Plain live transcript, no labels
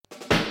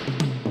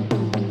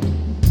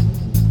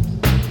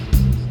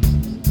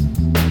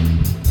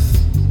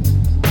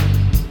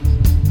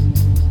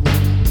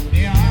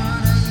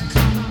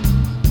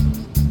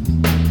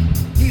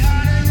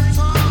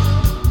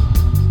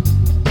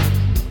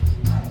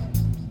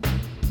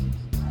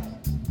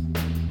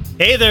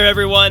Hey there,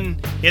 everyone.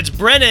 It's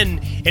Brennan,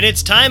 and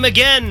it's time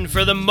again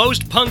for the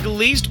Most Punk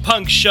Least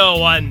Punk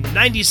show on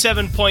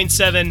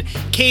 97.7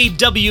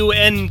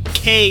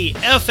 KWNK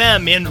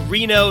FM in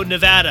Reno,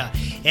 Nevada.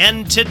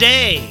 And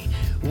today,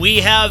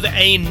 we have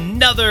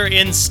another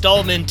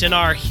installment in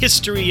our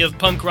History of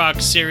Punk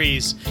Rock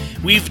series.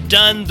 We've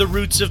done the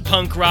roots of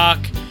punk rock,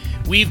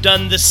 we've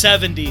done the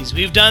 70s,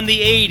 we've done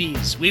the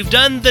 80s, we've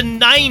done the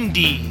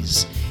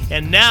 90s,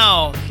 and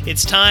now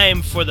it's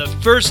time for the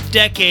first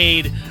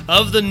decade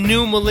of the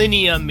new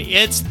millennium.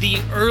 It's the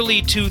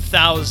early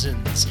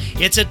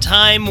 2000s. It's a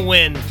time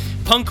when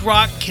punk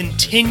rock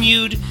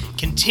continued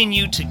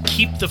to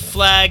keep the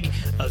flag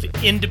of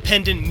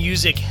independent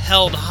music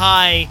held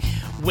high,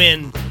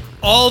 when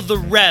all the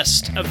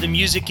rest of the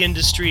music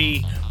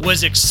industry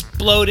was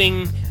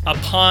exploding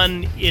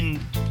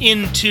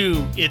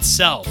into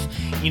itself.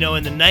 You know,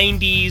 in the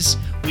 90s,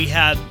 we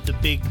had the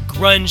big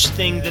grunge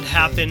thing that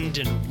happened,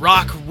 and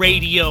rock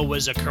radio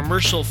was a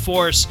commercial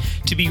force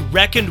to be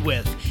reckoned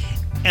with.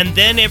 And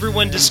then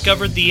everyone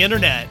discovered the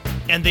internet,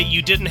 and that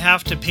you didn't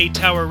have to pay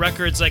Tower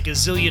Records like $1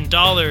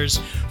 zillion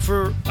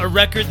for a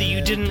record that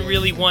you didn't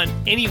really want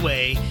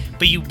anyway,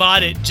 but you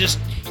bought it just,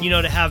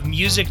 to have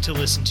music to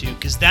listen to,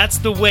 because that's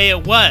the way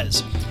it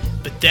was.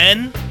 But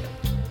then,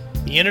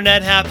 the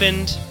internet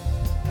happened,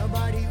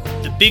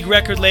 the big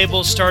record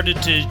labels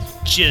started to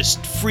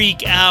just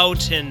freak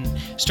out and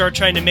start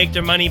trying to make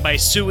their money by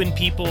suing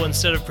people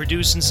instead of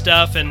producing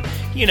stuff, and,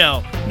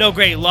 no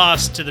great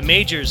loss to the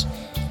majors.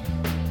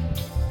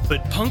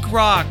 But punk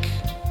rock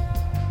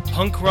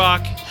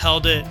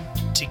held it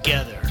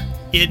together.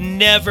 It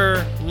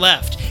never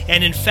left.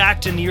 And in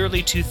fact, in the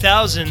early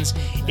 2000s,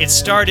 it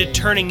started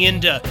turning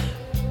into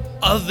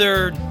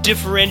other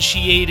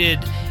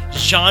differentiated,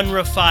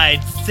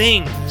 genre-fied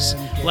things.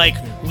 Like,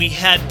 we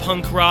had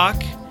punk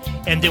rock,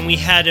 and then we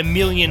had a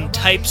million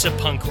types of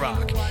punk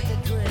rock.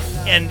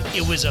 And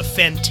it was a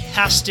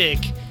fantastic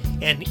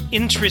and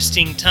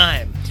interesting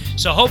time.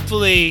 So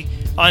hopefully,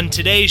 on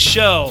today's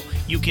show,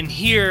 you can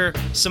hear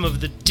some of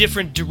the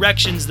different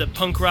directions that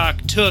punk rock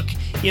took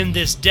in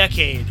this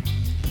decade.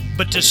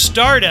 But to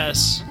start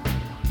us,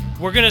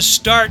 we're going to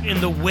start in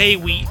the way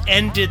we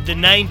ended the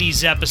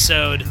 90s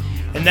episode,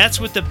 and that's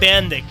with the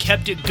band that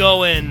kept it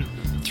going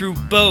through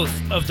both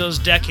of those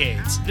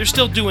decades. They're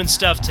still doing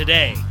stuff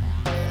today.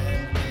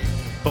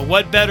 But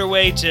what better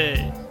way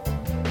to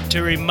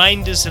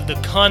remind us of the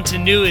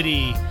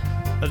continuity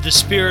of the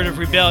Spirit of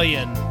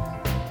Rebellion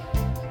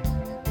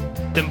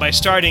than by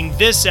starting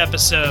this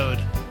episode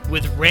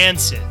with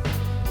Rancid.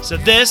 So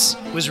this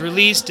was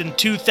released in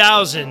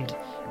 2000.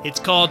 It's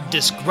called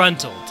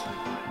Disgruntled.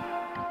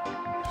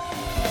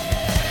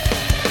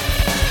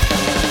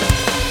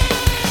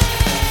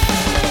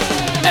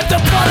 If the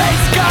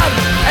police come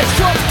and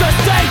stop the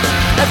state,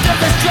 if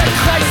there's a straight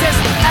crisis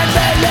and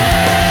they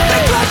leave,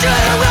 the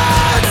graduate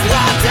erodes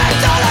one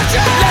technology.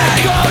 Let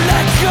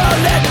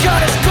go,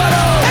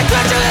 disgruntle. The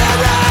graduate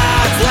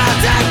erodes one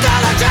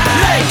technology.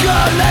 Let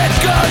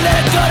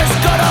go,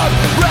 disgruntle.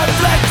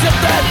 Reflects of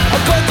them, a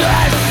good to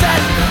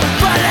ascend.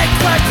 Running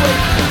quickly,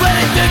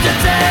 running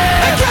dignity.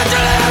 The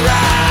graduate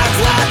erodes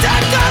one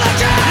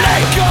technology.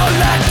 Let go,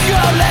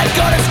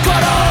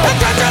 disgruntle. The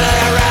graduate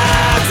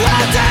erodes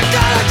one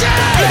technology.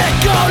 Let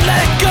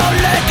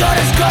go,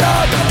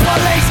 disgruntle.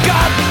 Police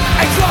come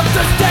and drop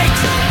the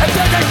stakes. If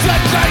there's a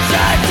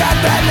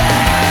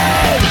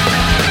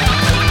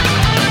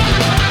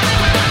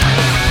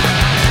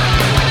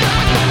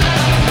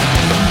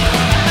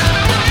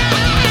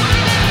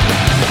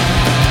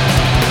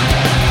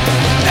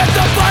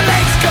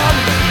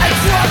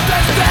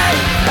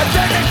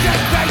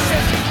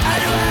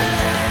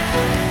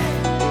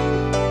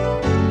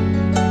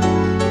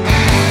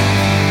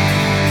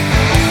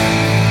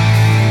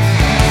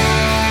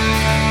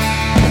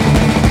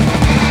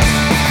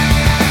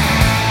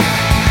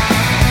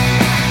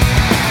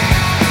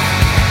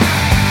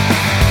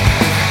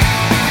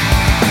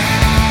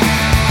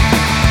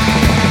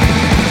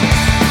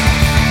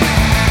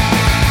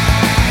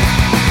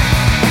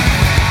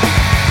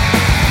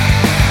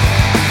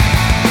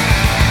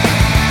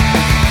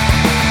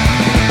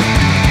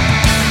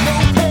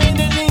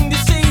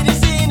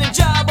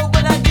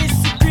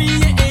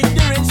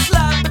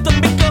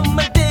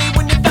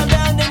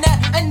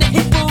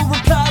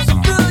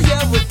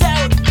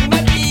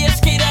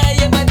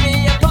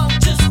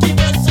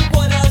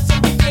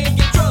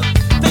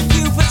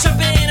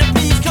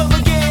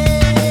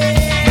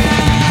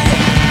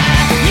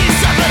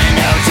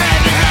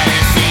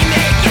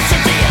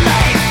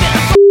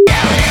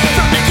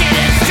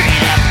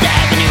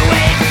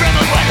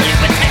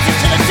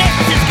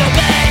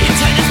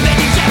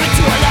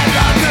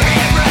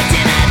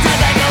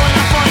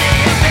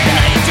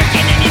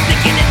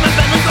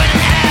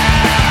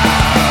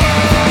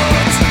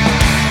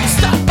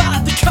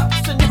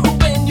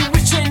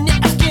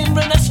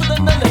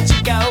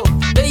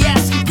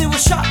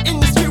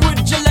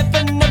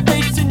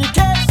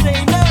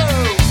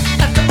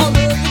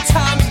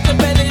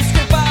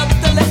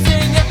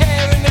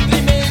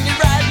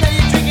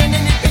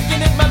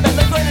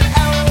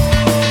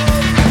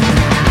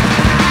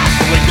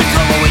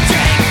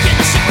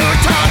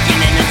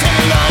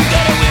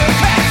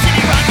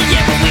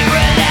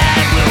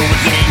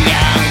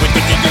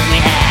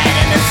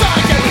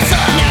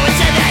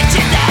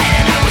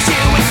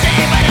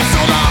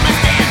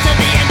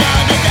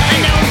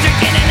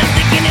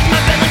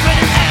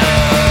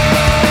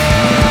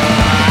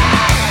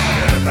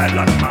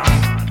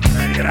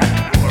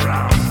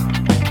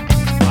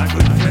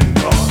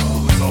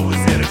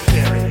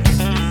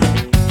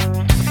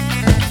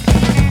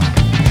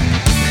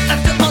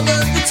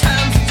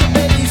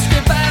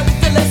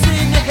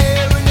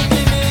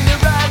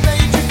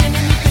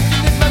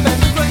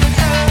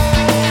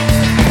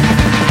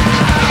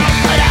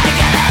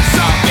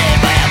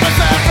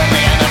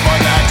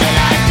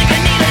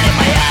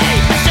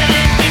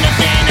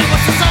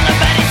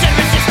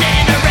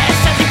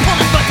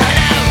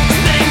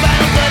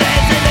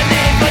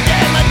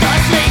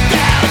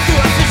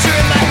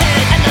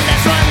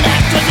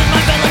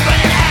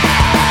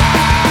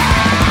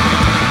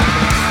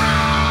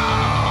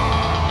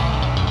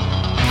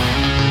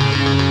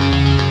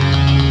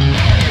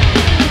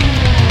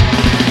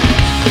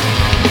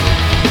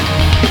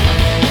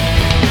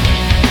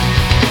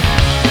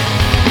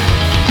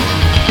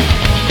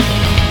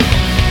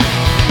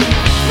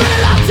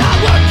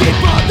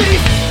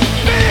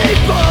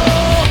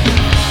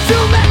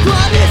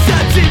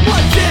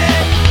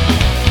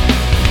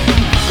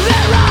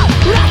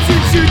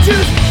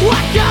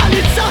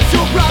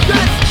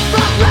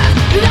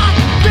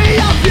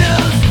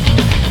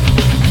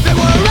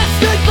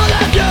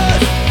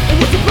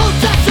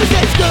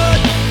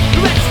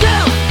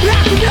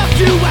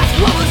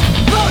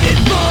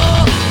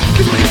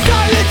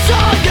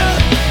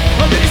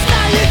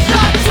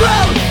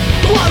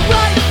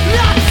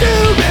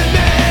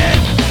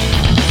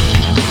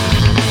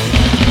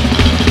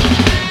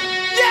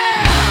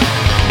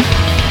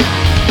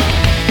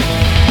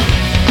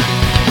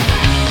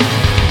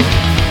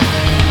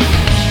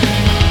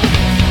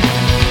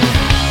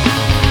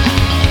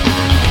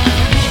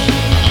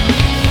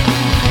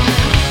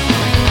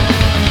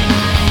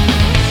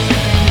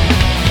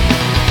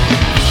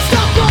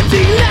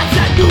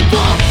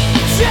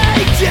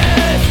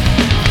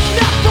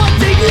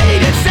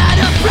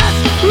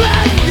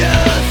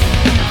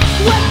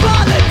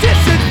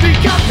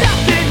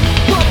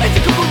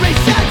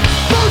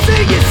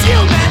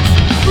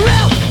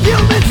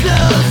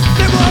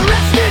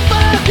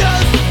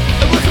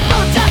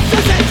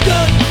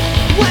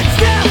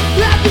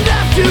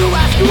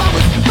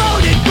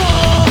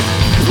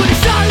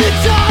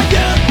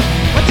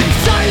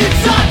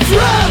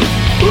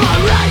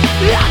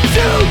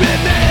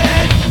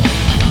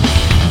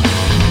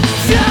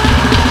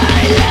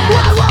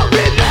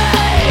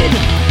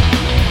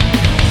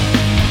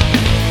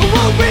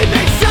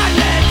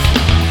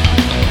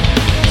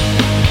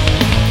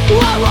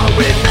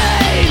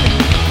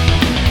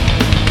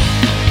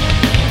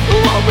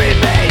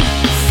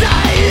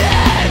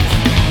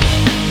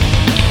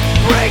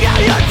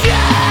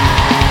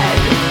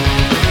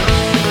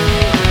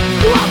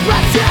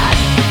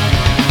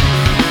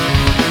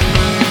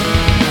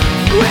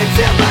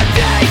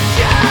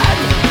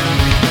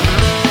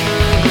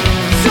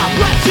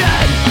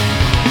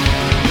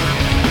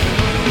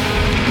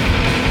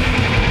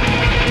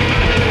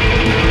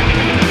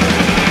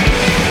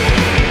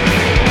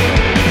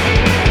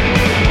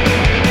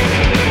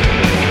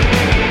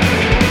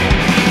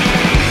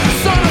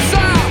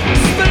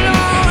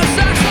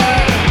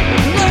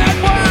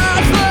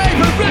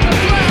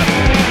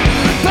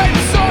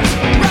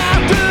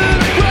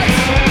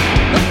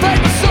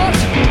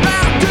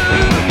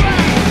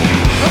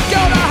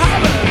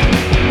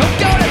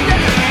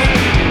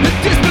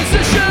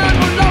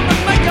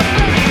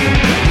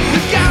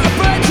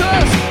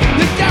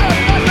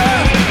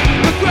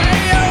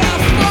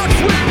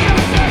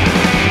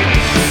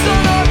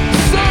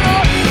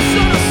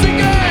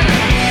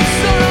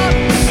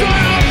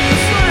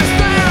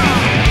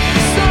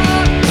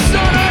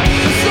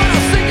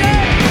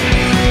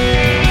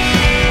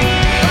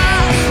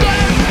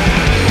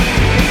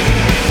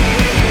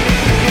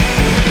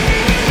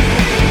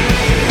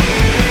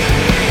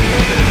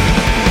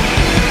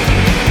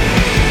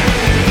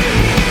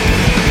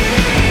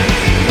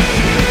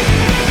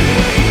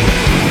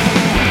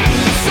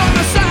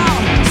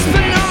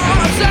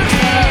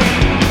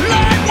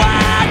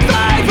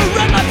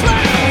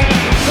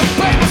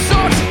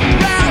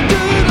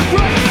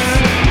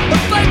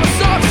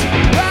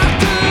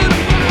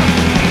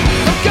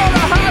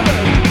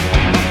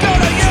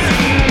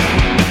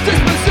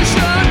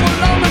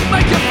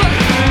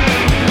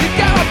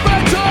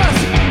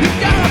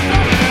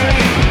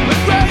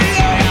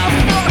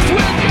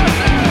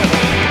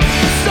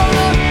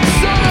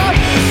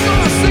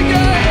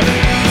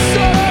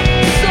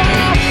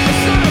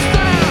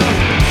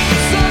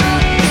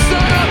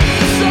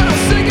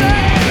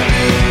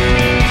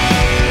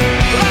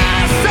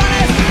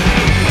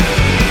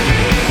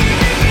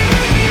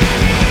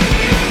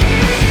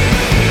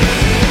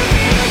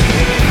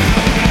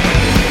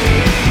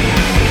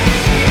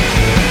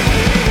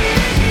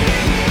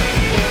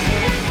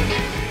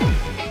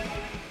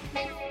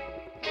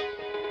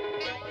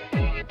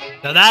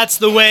Now that's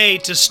the way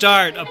to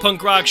start a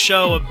punk rock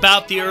show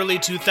about the early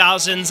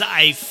 2000s.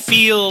 I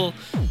feel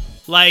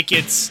like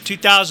it's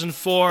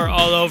 2004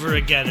 all over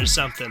again or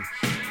something.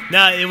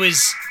 Now, it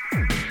was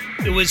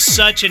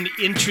such an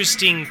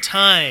interesting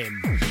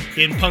time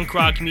in punk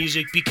rock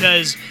music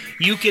because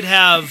you could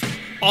have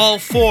all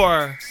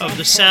four of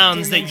the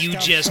sounds that you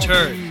just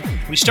heard.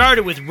 We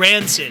started with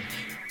Rancid,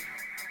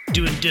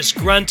 doing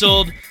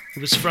Disgruntled. It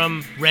was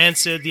from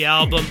Rancid, the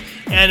album,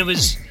 and it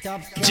was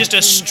just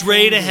a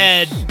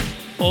straight-ahead,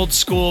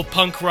 old-school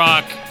punk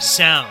rock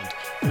sound.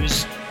 It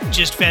was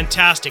just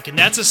fantastic, and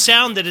that's a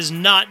sound that has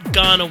not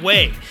gone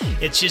away.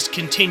 It's just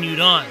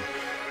continued on.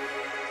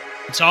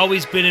 It's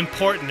always been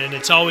important, and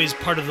it's always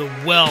part of the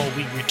well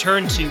we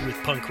return to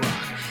with punk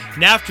rock.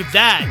 And after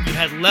that, you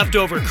had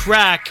Leftover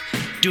Crack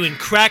doing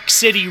Crack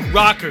City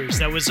Rockers.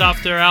 That was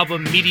off their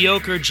album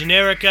Mediocre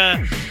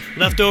Generica.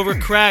 Leftover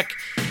Crack,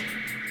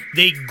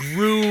 they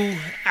grew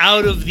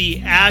out of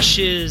the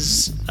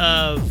ashes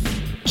of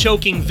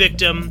Choking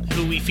Victim,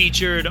 who we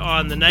featured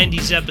on the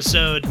 90s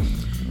episode,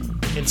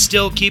 and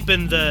still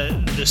keeping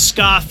the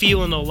ska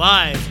feeling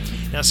alive.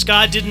 Now,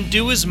 ska didn't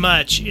do as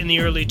much in the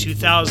early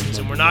 2000s,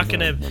 and we're not going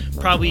to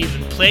probably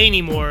even play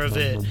any more of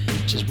it,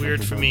 which is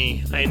weird for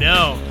me, I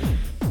know.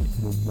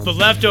 But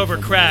Leftover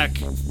Crack,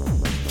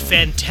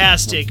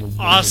 fantastic,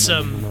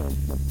 awesome.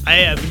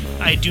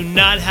 I do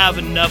not have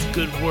enough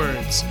good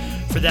words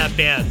for that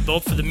band,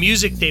 both for the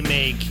music they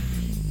make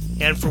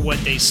and for what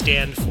they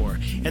stand for.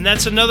 And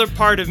that's another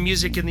part of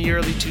music in the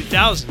early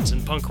 2000s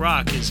in punk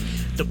rock, is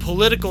the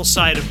political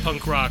side of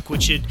punk rock,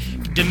 which had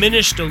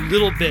diminished a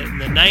little bit in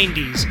the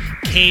 90s,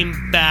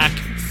 came back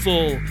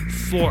full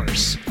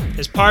force.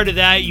 As part of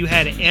that, you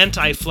had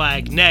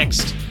Anti-Flag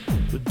next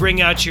with Bring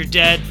Out Your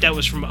Dead. That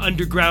was from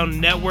Underground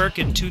Network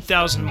in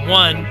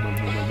 2001.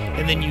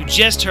 And then you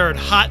just heard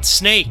Hot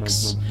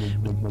Snakes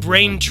with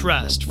Brain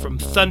Trust from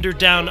Thunder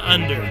Down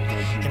Under.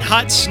 And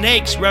Hot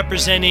Snakes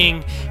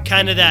representing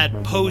kind of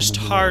that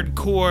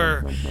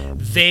post-hardcore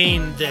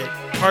vein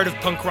that part of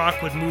punk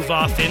rock would move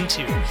off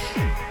into.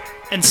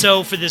 And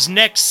so for this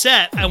next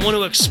set, I want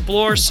to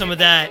explore some of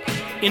that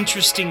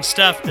interesting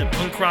stuff that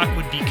punk rock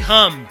would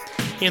become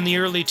in the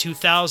early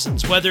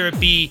 2000s, whether it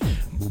be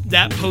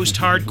that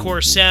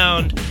post-hardcore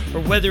sound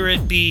or whether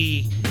it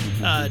be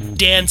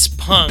dance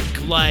punk,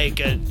 like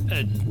a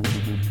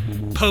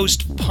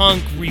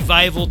post-punk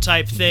revival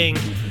type thing,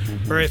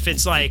 or if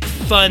it's like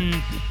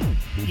fun,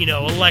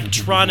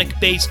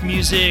 electronic-based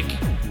music,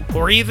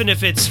 or even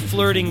if it's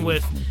flirting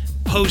with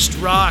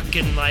post-rock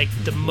and like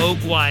the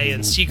Mogwai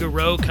and Sigur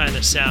Ró kind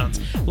of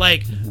sounds.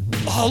 Like,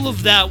 all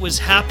of that was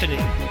happening.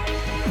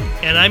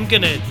 And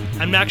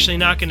I'm actually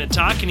not gonna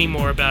talk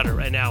anymore about it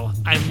right now.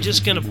 I'm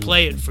just gonna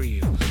play it for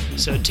you.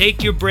 So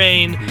take your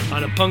brain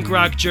on a punk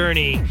rock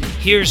journey.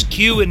 Here's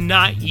Q and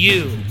Not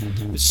You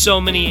with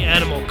So Many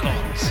Animal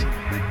Calls.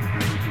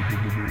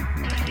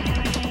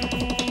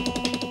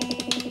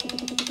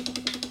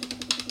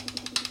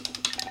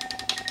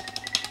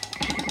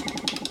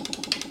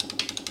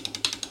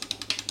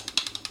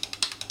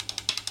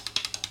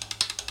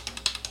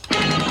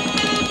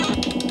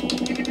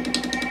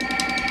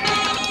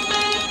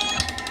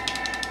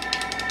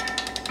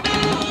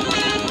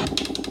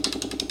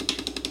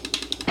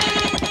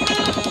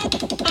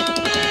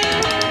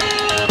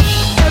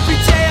 Every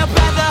day up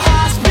at the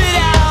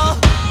hospital,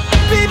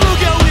 people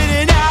go in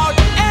and out.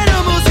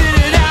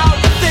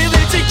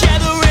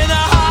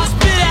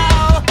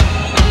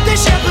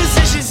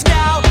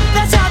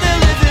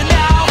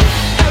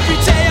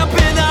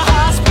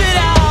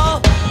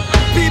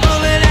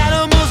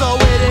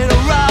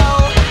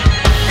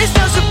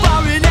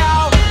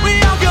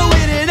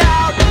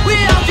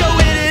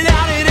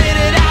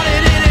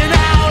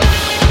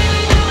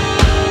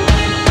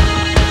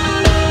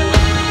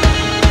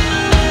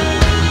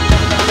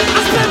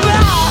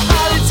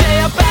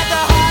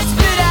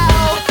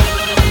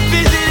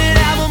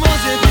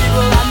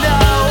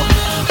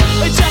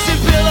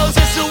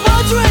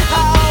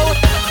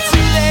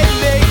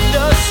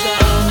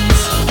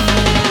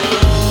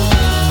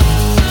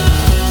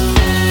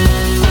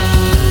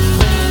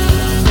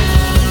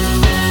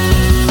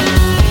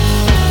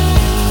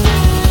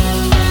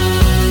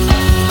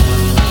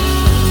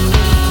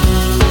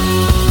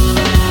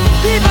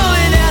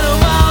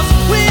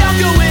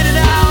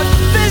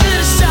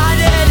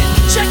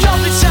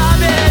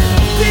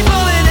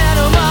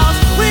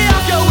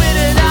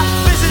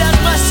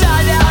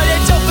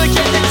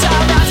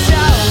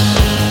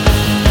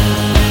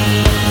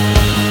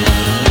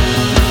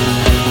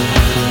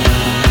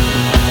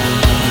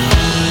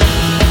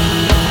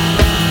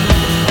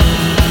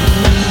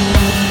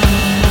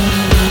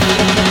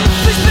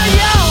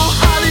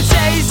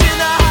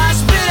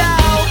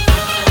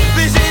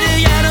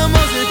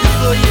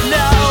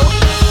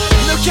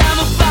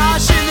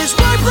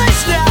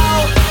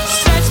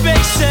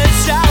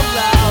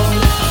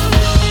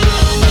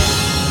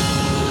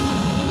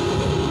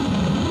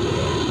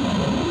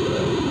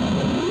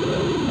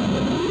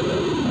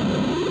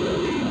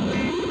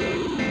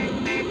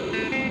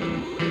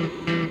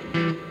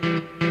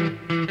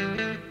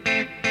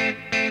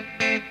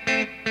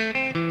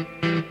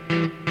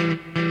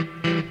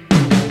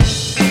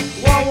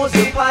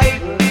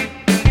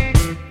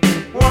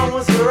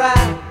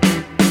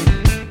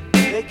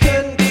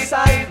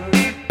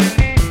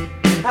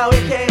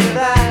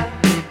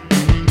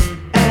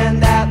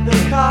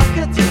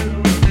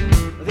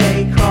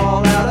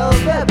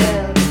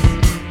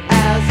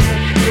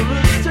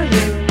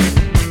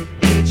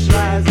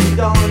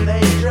 dawn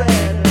they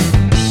dread.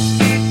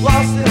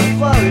 Lost in a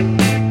flurry,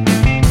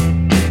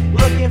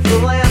 looking for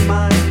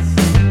landmines,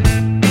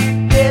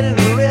 hid in a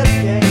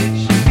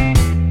ribcage,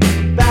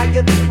 back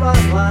at the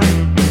front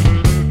line.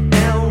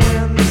 And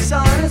when the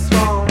sun is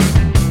falling,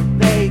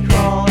 they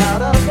crawl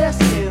out of their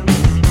skins.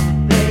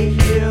 They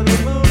hear the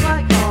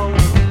moonlight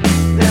calling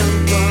them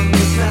from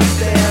the mess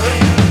they're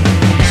in.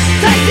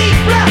 Take deep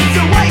breaths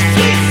and wait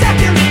sweet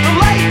seconds. The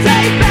late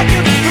day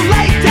beckons, the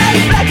late day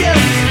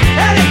beckons.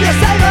 And if you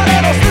save it,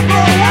 it'll slip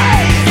away.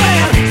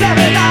 Slam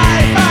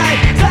 795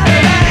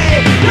 Saturday.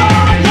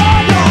 Yawn,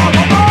 yawn, yawn,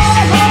 we're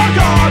all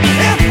gone.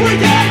 If we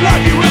get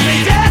lucky, we'll be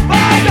dead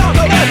by dawn.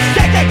 So let's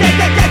get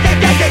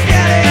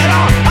it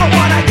on. I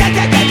wanna get it on.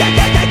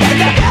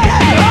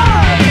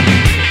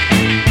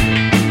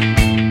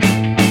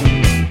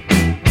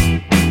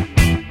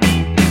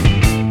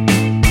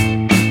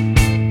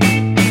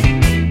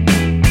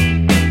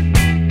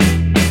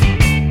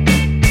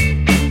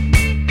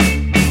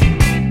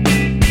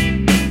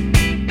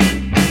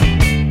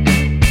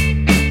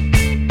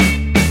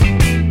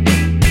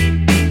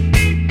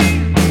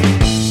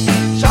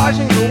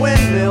 Charging the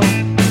windmill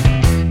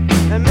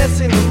and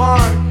missing the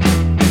mark,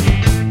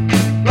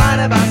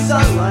 blinded by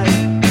sunlight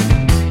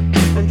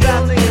and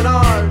drowning in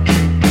art.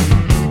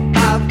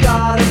 I've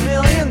got $1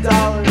 million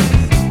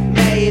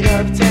made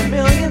of 10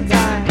 million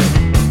times,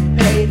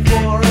 paid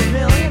for 1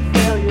 million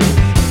failures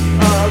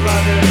of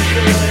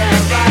understood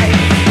and right.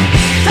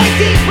 Take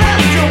deep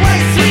breaths and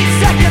wait sweet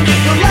seconds.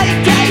 The late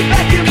day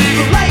beckons,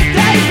 the late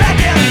day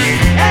beckons.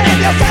 And if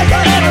you say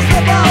that it'll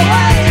slip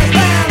away,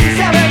 slam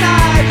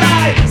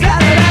 795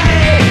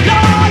 Saturday.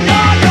 Yawn,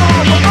 yawn,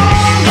 yawn, we're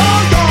all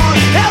gone.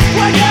 If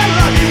we get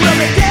lucky, we'll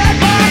be dead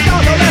by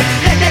dawn. So let's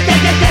get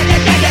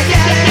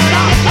it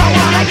on. I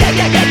wanna get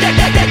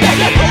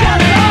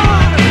it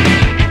on.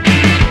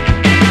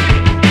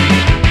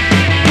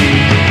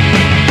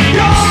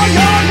 Yawn,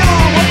 yawn,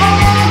 yawn, we're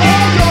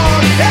all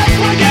gone. If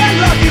we get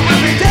lucky,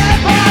 we'll be dead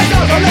by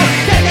dawn. So let's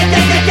get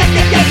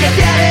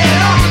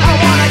it on. I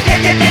wanna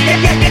get it on. I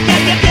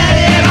wanna get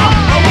it on.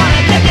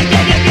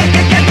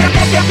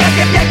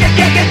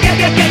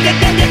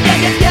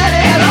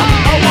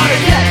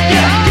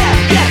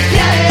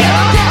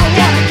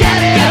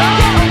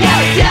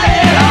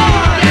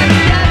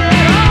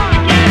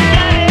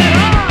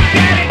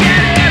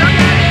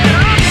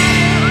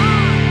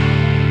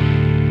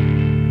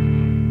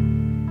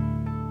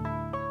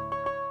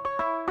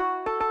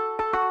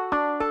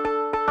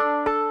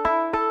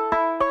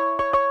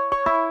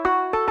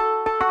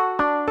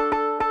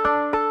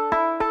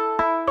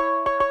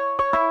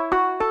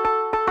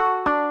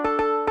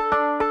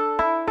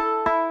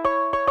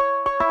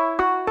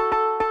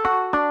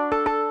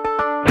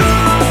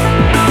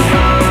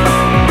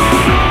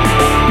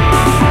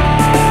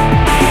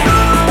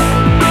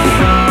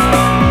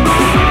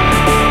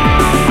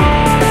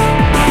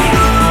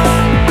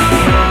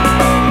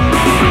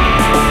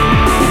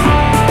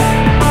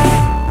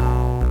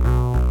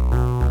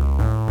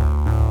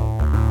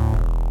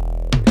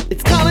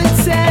 It's common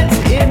sense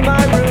in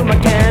my room. I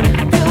can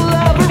feel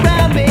love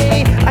around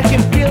me. I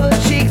can feel the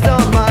cheeks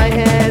on my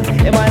hands,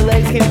 and my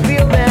legs can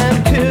feel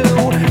them too.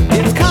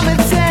 It's common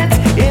sense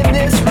in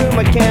this room.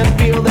 I can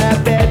feel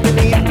that bed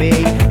beneath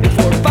me. It's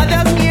for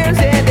 5,000 years,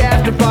 and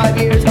after 5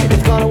 years,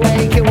 it's gone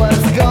away. It was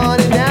gone,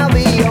 and now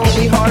the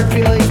only hard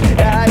feelings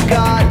that I've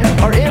got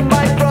are in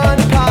my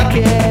front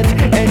pocket.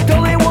 And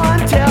don't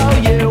anyone tell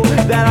you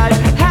that I've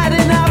had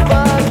enough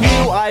of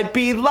you. I'd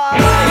be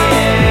lying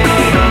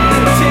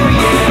to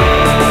you.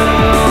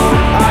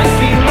 I'd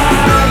be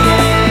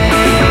lying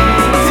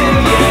to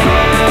you.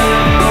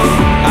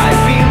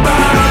 I'd be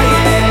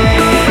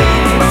lying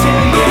to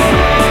you.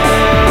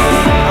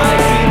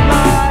 I'd be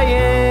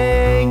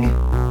lying.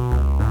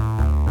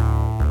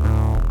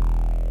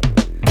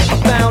 I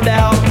found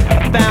out.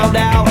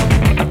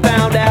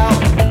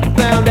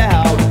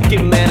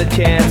 Give man a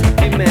chance.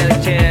 Give man a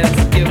chance.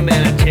 Give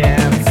man a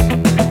chance.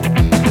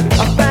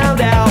 I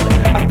found out.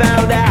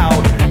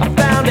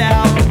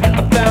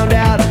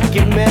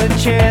 Give man a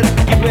chance.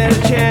 Give man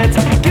a chance.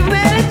 Give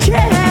man a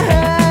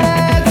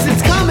chance.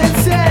 It's common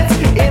sense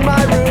in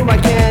my room. I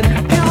can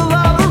feel the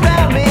love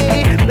around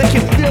me. I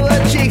can feel the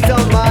cheeks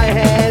on my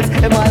hands,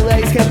 and my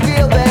legs can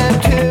feel them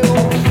too.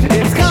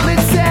 It's common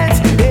sense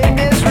in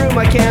this room.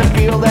 I can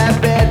feel that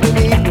bed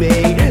beneath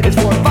me. It's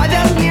for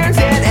 5,000 years,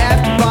 and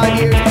after 5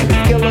 years,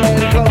 it's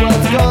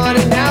gone,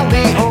 and now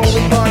the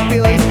only fun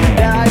feelings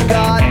that I've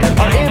got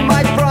are in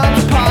my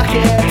front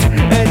pocket.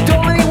 And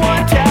don't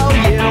anyone tell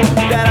you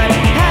that I've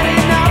had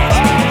enough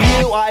of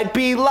you. I'd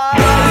be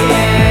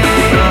lying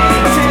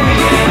to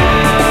you.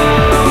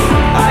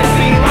 I'd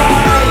be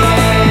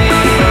lying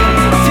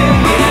to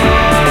you.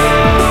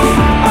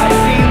 I'd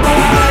be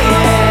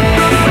lying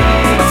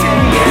to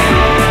you.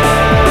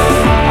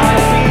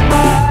 I'd be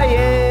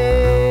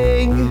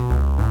lying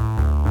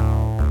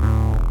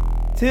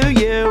to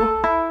you.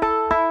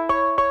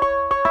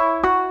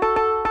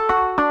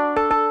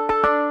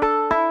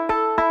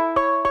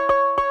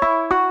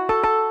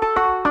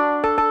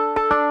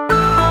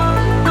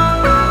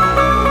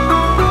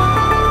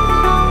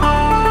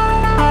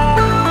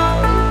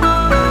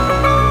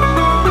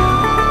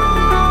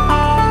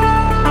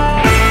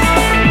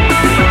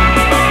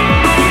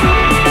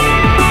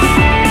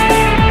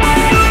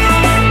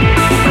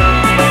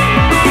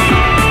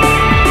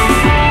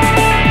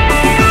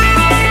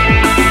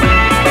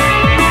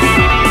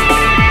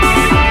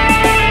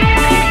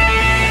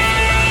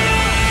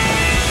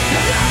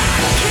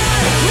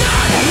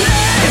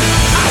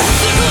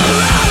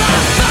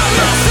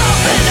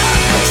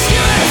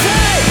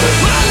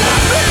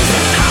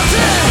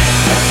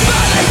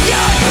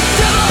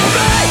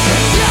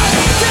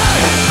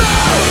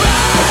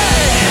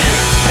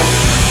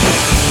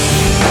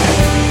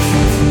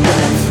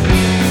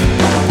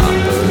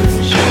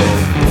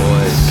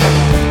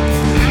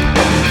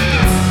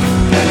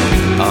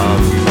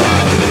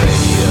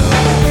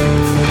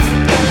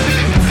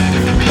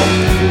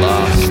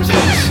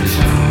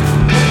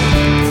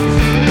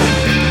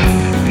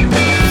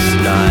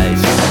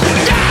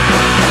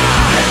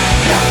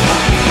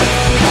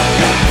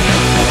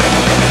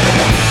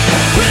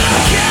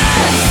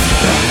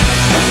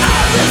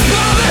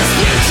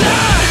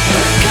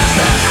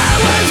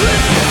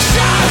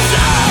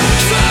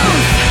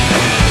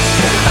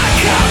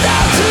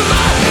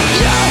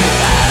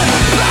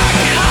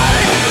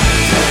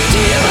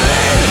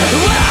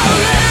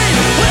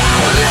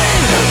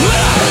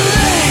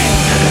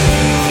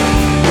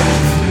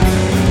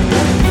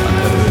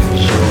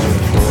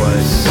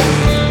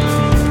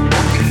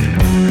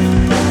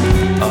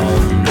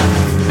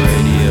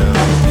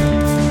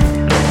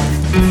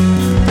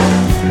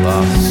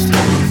 lost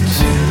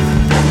into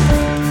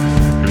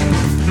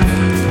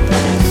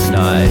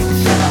night.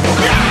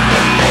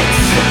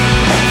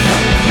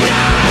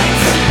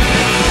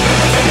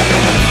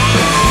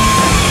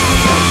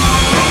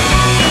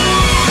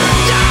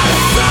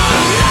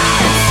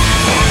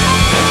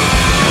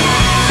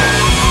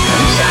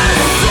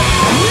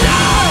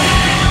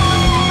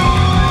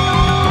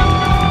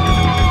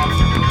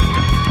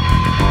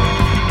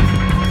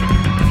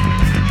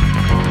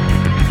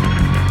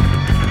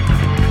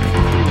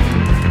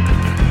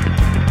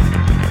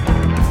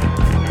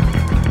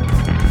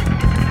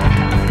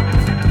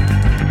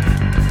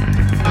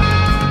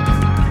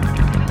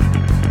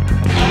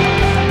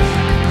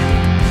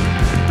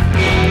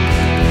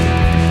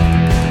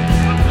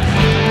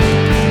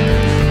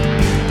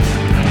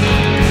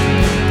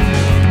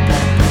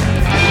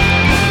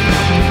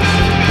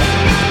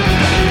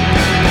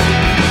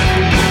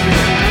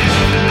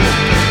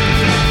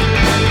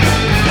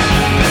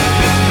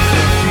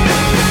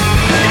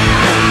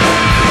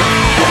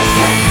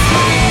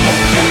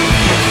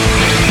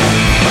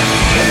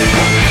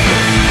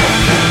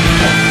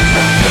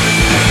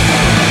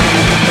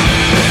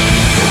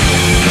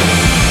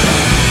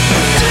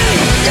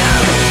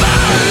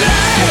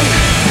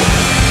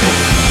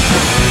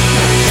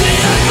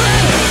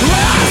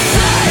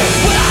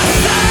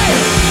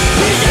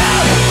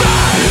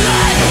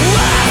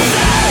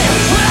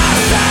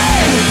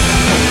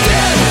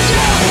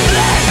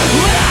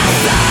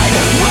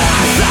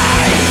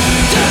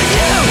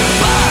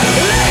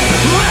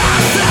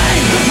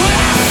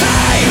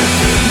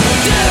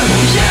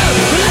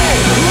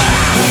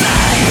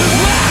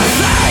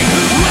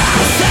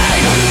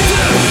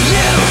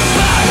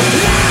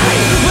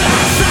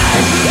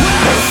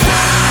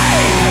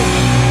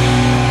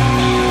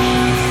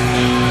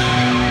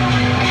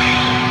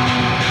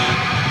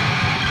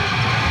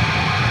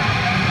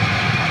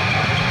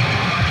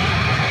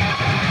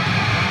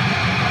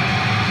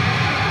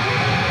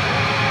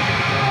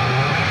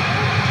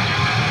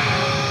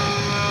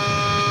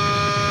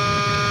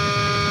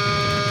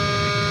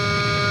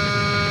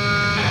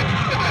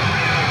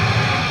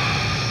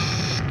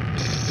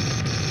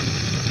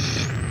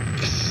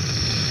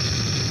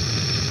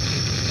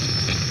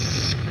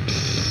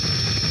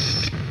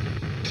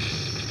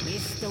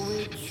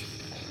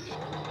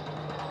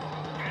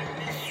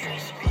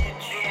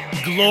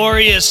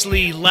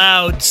 Gloriously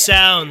loud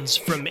sounds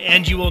from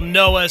And You Will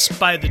Know Us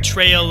by the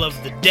Trail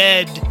of the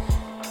Dead,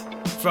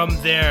 from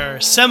their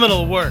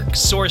seminal work,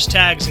 Source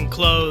Tags and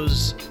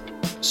Codes.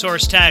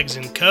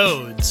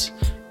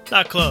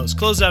 Not clothes.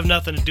 Clothes have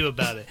nothing to do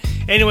about it.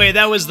 Anyway,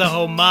 that was the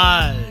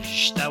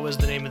Homage. That was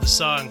the name of the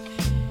song.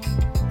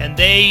 And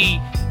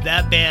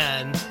that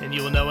band, And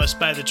You Will Know Us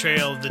by the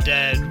Trail of the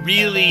Dead,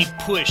 really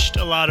pushed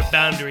a lot of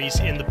boundaries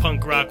in the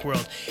punk rock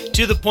world,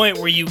 to the point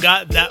where you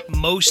got that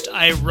most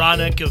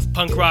ironic of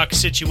punk rock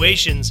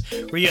situations,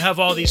 where you have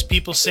all these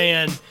people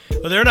saying,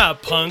 well, they're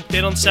not punk,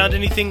 they don't sound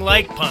anything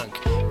like punk.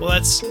 Well,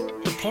 that's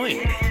the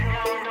point.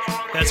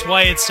 That's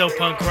why it's so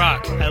punk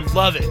rock. I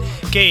love it.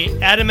 Okay,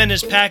 Adam and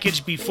His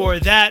Package before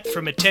that,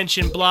 from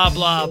Attention Blah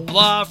Blah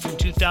Blah from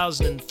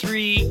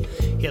 2003.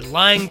 He had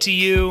Lying to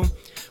You.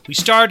 We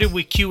started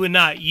with Q and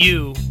Not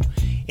You,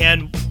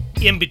 and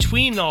in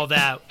between all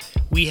that,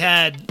 we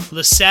had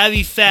Le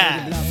Savvy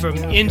Fab from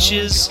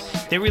Inches.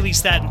 They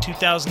released that in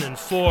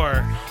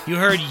 2004. You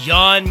heard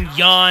Yawn,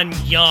 Yawn,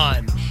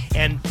 Yawn.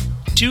 And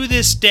to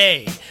this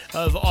day,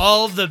 of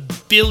all the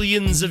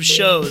billions of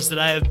shows that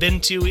I have been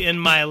to in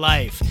my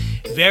life,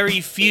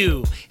 very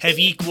few have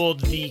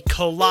equaled the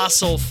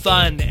colossal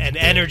fun and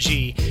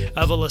energy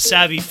of a Le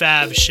Savvy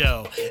Fab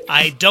show.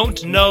 I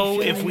don't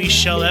know if we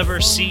shall ever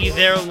see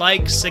their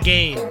likes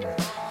again,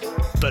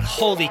 but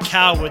holy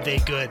cow were they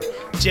good.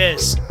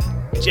 Just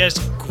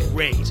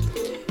great.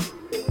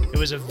 It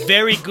was a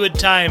very good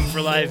time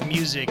for live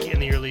music in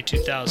the early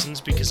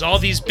 2000s, because all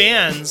these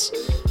bands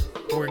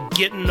were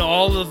getting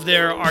all of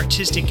their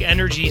artistic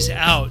energies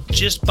out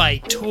just by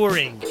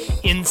touring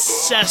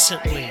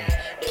incessantly,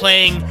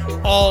 playing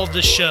all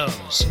the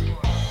shows,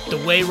 the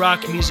way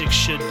rock music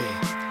should be.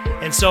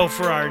 And so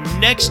for our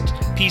next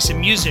piece of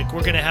music,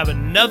 we're going to have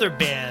another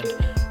band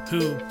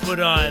who put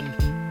on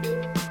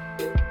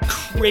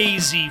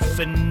crazy,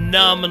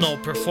 phenomenal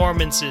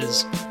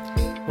performances.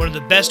 One of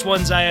the best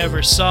ones I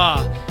ever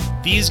saw.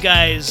 These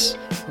guys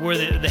were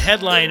the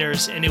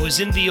headliners, and it was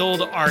in the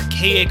old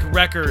Archaic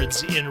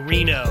Records in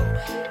Reno.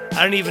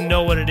 I don't even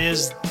know what it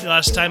is. The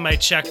last time I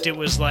checked, it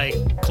was like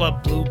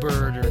Club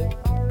Bluebird or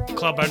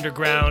Club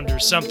Underground or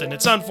something.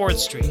 It's on 4th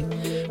Street.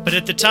 But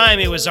at the time,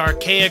 it was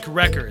Archaic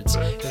Records.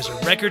 There was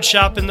a record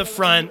shop in the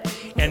front,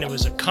 and it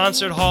was a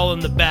concert hall in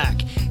the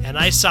back. And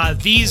I saw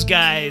these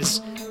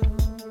guys.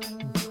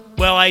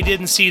 Well, I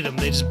didn't see them.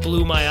 They just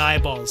blew my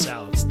eyeballs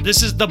out.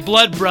 This is the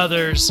Blood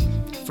Brothers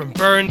from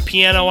Burn,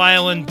 Piano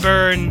Island,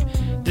 Burn.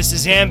 This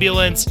is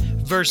Ambulance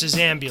versus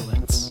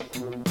Ambulance.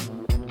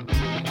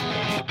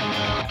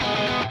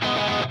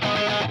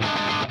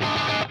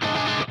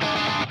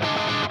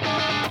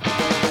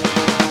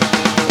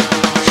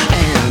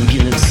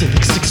 Ambulance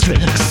 6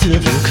 tracks to the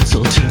several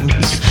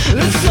consultants.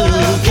 The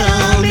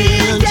slogan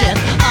in death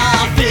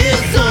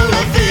office,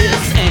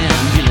 orifice,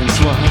 ambulance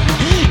one,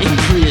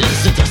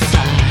 increased at the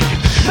side.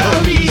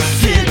 A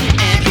recent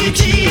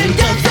amputee and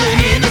dumps the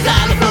in the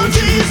xylophone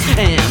trees.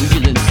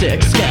 Ambulance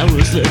 6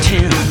 scours the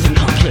Thames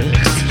complex.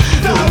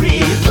 The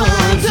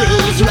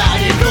replanters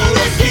riding for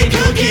a skin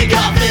cookie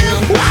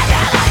coffin. Why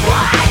the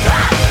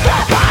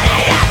party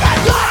at the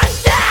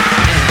doorstep?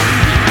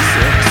 Ambulance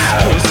 6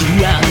 pulls you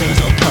out of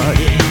the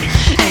party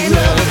and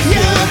rubs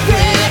your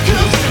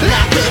freckles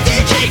like the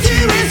DJ to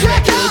his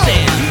records.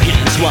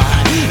 Ambulance Y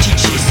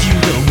teaches you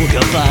the work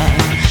of art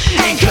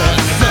and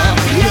cuts off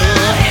your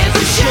hands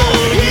to show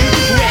you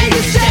where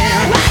you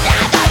stand. What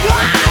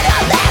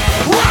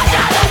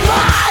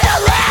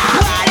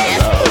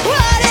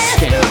is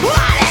the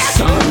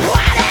son?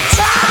 What is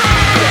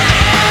time?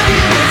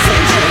 Ambulance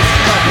engines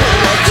are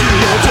pulled up to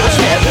your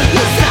doorstep.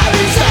 The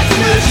siren starts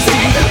emergency.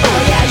 Oh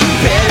yeah, you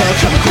better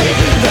come quick.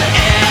 The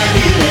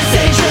ambulance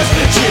angels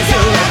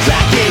chisel a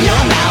crack in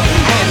your mouth,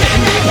 and then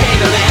they paint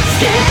the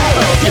landscape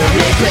of your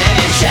regret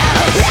and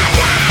shadow.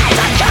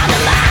 Don't cut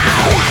them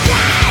out.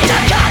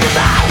 Don't cut them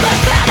out.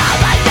 Let's let out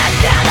like that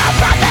shadow,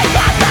 but they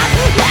want them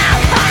now.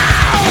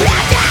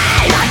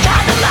 Don't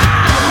cut them out.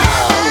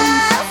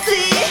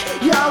 See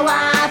your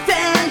wife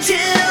and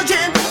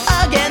children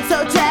again, so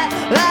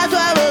that's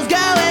what was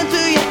going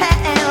through your head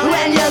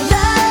when you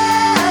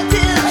looked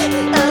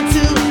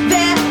into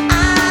their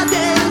eyes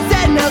and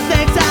said no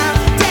thanks. I'll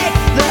take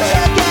the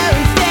hooker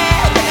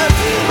instead. Don't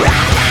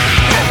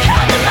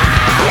cut them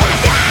out.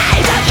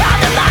 Don't cut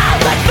them out.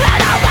 Let's let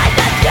out like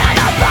that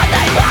shadow, but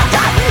they want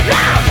them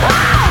now.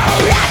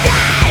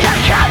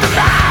 Don't cut them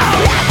out.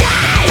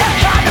 Don't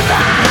cut them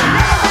out.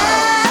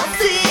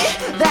 See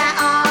that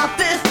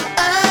office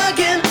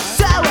again.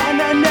 So when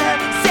the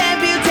nurse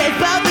amputates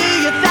both of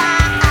your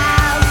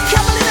thighs,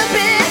 come a little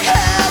bit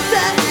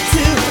closer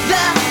to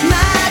the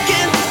mic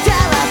and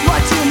tell us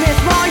what you miss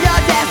for your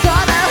death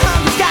or the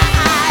hungry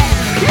sky.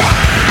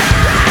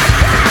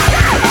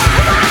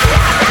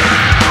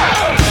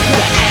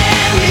 The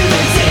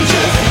ambulance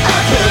angels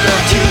are pulled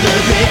up to the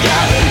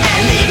graveyard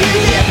and leave you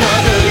here for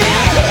the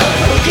last of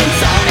broken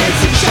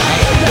silence and shot.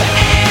 The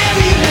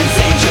ambulance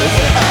angels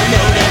are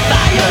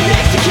notify your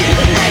next of kin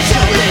and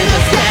show in the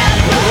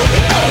scrapbook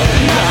of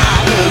the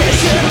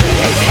operation.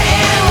 His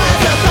hair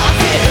was a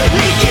faucet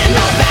leaking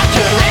off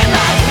after and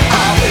life.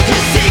 All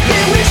his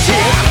secret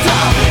wishes,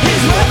 all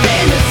his more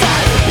famous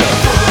side.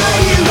 Before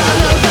you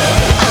roll over,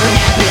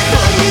 and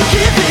before you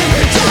give in,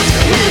 just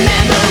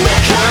remember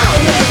we're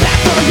coming back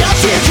for your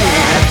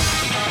children.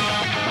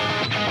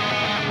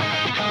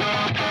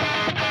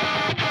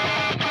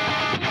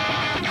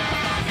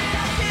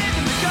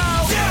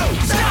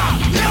 Stop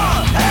your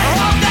head.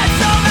 Hope that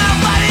somehow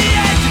by the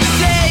end of the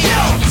day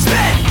you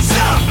spend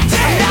some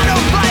day. I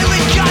don't fight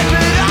with God,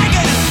 but I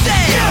gotta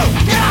stay. You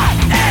got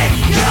a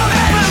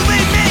human.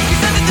 Believe me,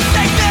 'cause I did the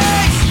same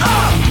things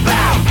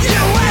about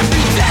you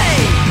every day.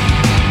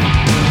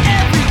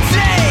 Every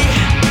day,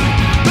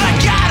 I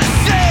gotta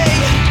say,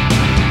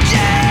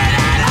 yeah,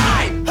 that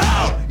I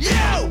hope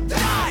you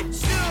die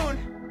soon.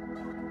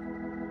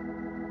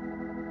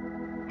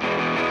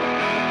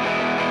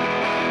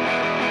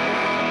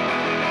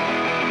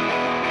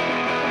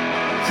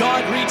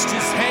 God reached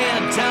his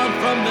hand down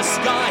from the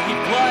sky. He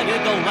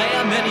flooded the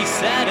land, then he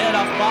set it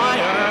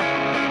afire.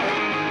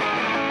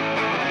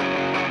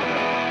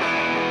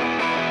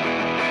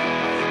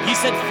 He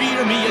said,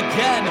 fear me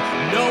again.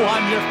 No,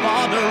 I'm your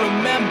father.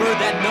 Remember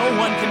that no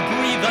one can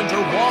breathe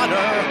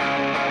underwater.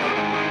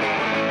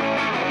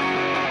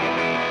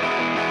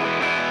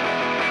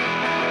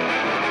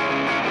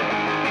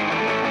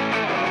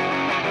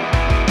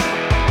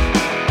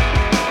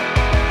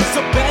 So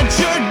bend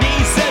your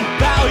knees and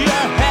bow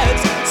your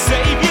heads.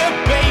 Save your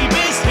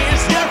babies,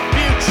 here's your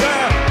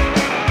future.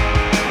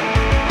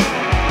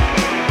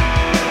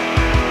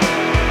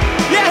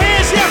 Yeah,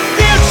 here's your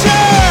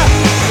future.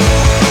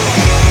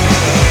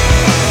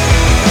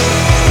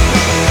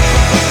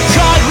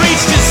 God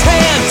reached his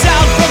hand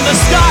down from the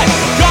sky.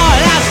 God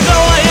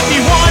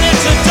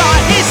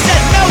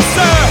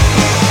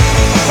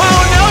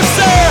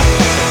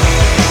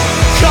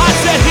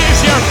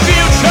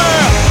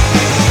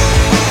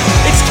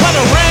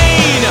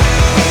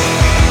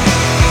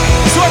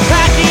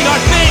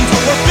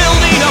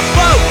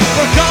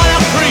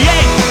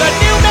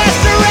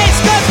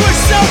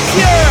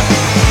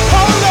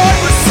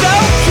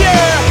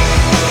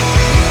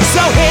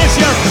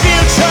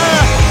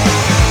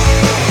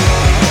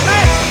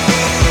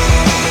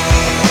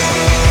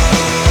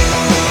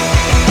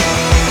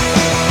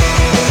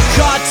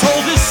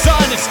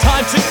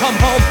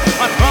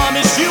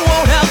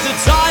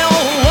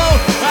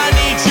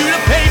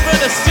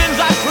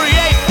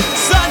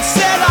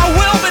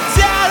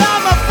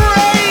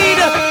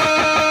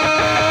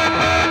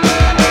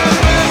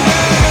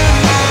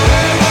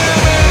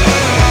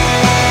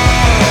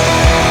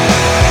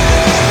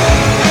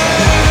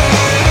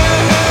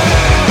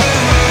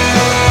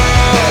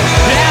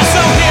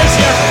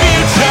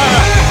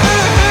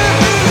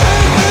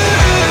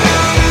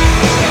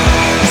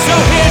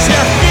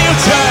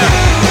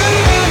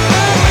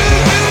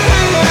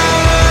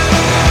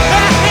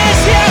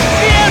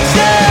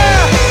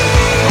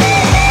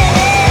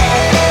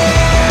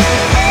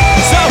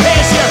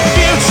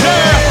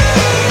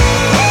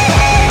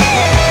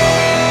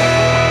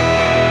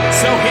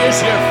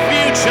here's your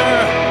future.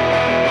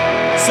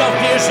 So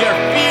here's your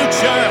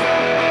future.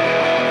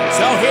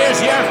 So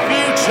here's your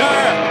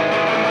future.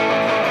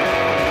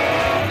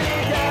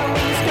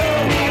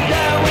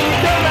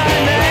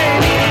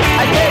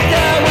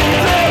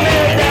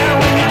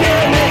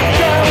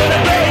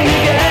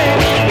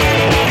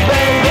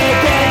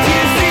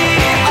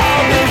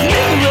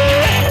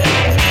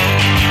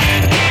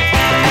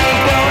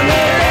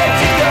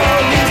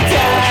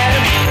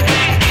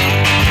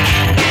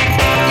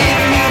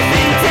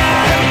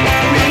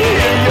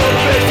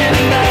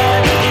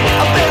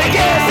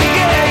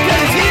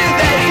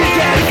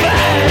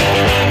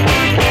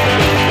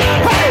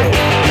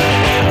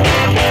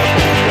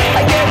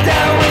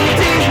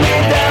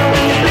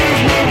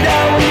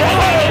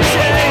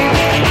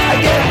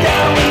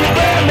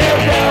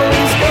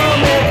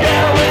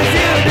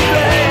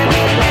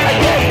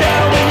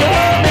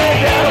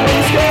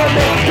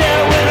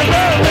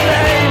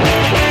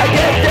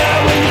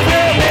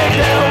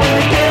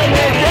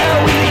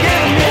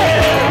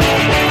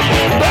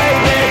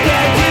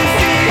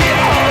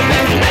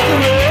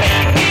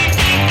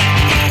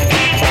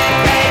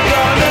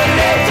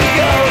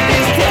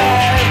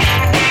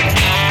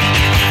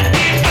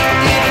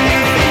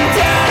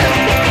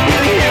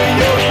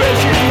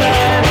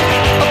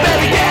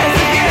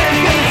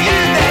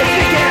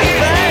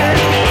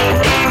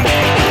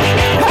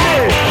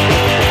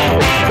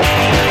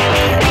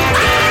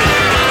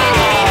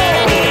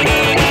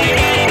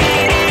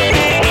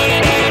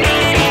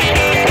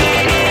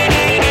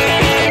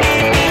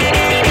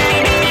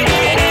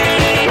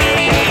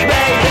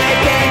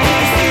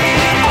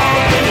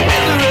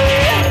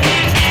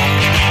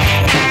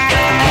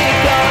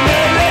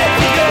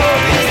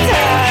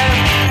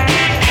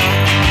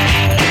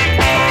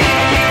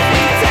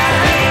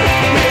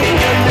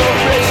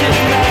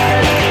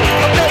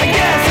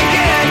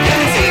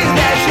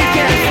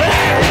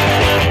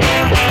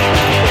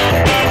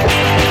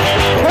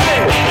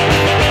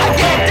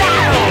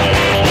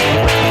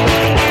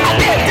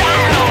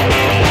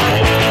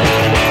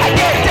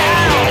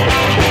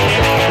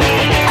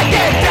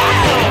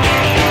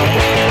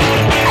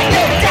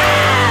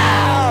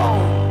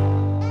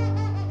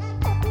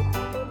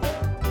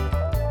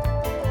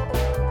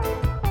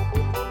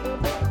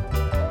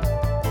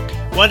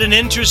 What an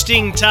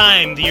interesting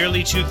time the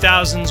early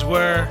 2000s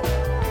were,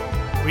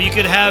 where you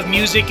could have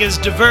music as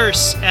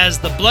diverse as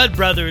the Blood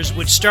Brothers,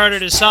 which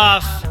started us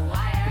off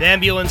with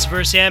Ambulance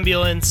vs.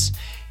 Ambulance,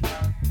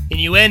 and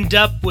you end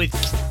up with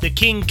the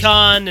King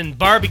Khan and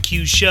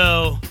Barbecue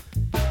Show.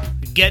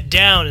 Get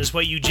Down is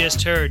what you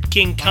just heard.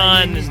 King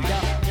Khan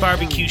and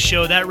Barbecue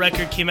Show. That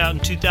record came out in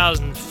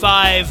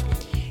 2005,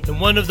 and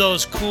one of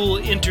those cool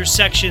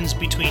intersections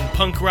between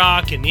punk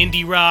rock and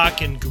indie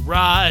rock and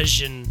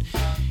garage and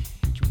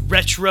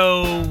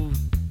retro,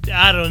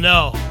 I don't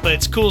know, but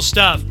it's cool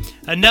stuff.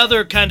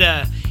 Another kind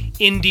of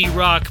indie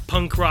rock,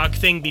 punk rock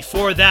thing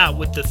before that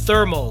with the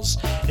Thermals,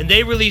 and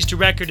they released a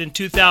record in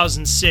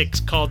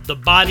 2006 called The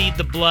Body,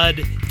 the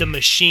Blood, the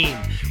Machine,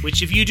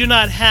 which if you do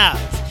not have,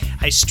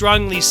 I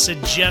strongly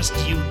suggest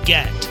you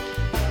get.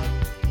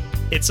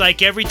 It's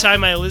like every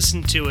time I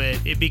listen to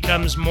it, it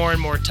becomes more and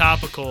more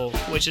topical,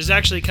 which is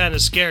actually kind of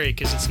scary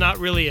because it's not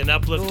really an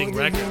uplifting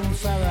record.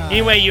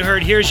 Anyway, you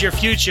heard Here's Your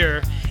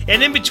Future,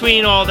 and in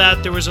between all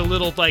that, there was a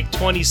little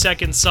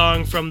 20-second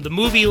song from the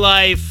movie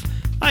Life,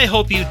 I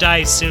Hope You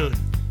Die Soon.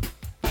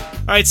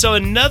 Alright, so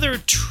another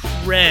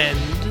trend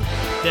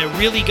that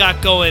really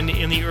got going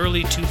in the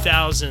early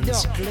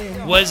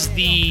 2000s was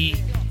the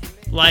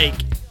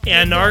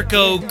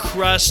anarcho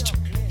crust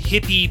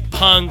hippie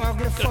punk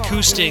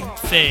acoustic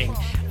thing.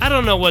 I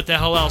don't know what the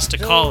hell else to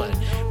call it,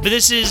 but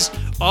this is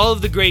all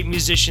of the great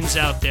musicians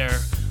out there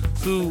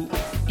who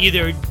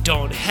either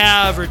don't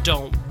have or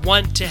don't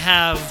want to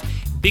have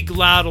big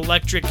loud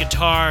electric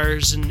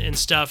guitars and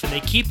stuff, and they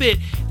keep it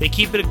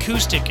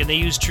acoustic, and they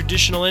use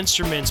traditional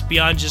instruments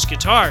beyond just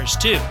guitars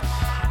too.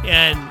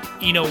 And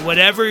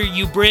whatever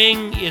you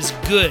bring is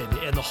good,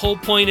 and the whole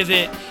point of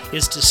it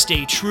is to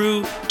stay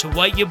true to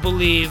what you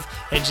believe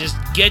and just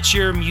get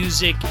your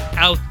music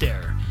out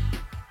there.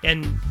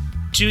 And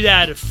to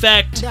that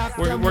effect,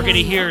 we're going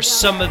to hear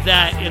some of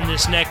that in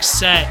this next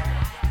set,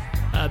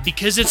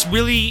 because it's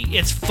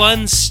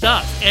fun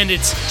stuff, and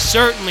it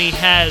certainly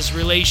has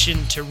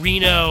relation to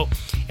Reno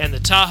and the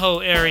Tahoe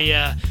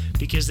area,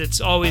 because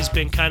it's always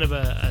been kind of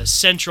a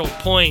central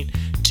point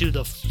to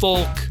the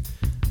folk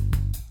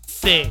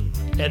thing,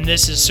 and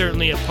this is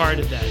certainly a part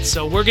of that.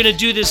 So we're going to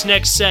do this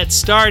next set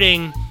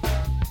starting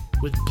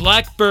with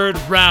Blackbird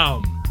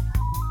Raum.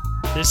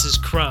 This is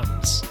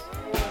Crumbs.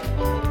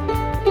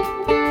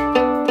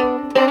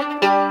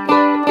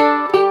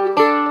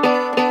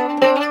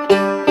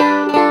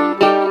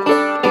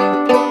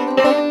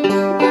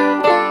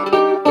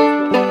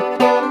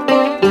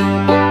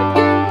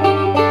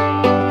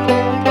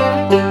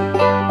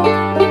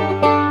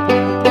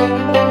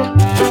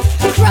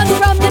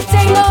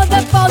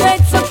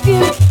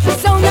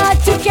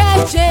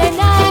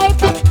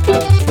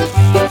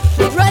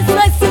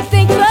 Restless and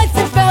thinkless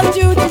and fell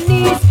to the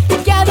knees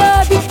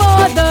together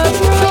before the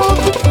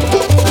groove.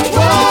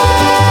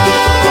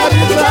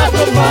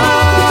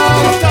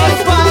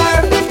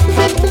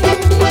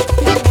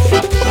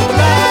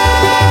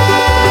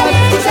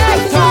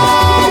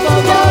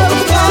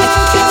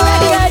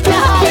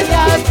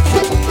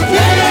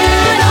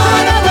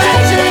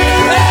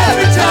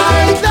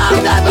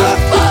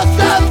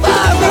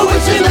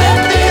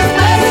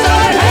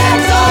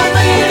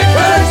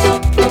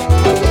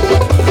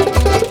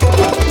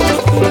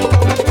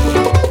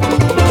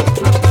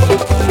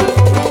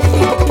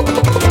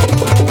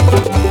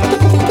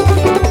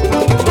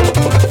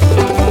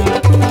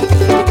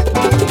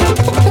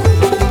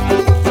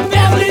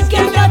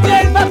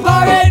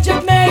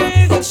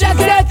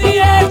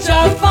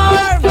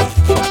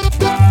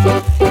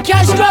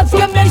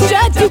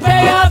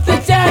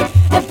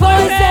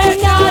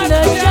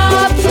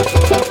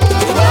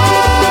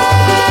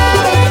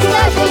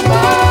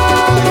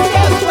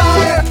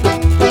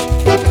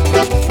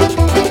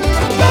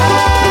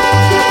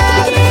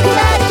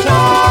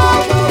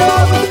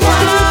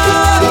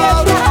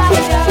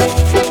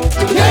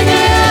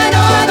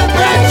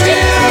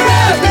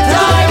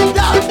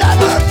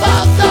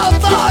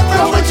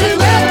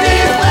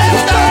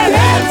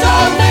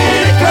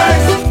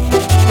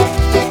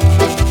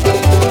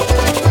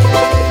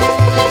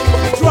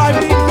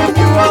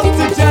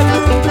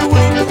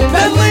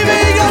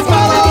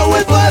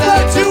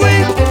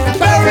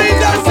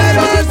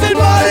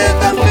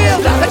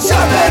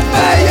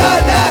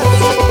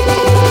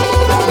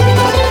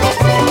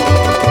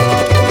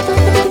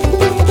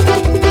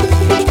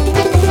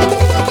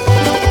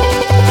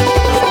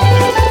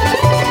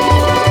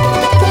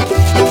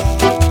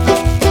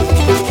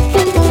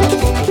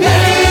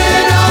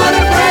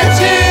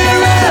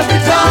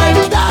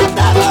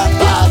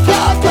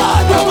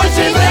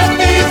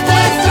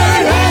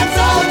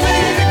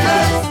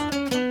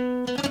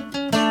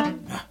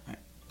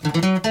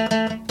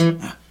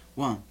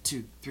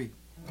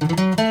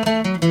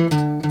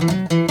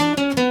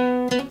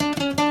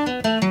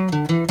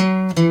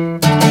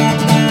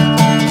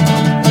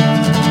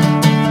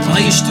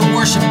 to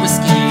worship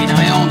whiskey, now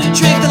I only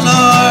drink the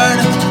Lord.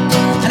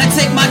 And I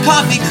take my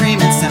coffee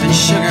cream and 7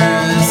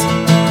 sugars.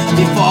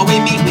 Before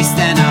we meet, we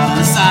stand out on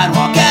the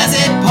sidewalk as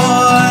it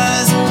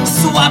pours,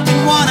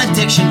 swapping one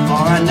addiction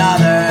for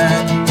another.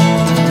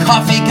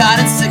 Coffee, God,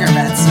 and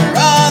cigarettes are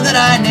all that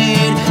I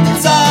need.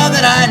 It's all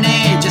that I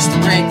need just to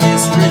break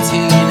this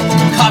routine.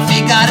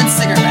 Coffee, God, and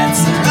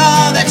cigarettes are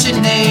all that you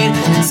need.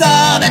 It's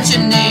all that you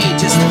need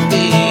just to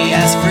be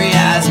as free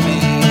as me.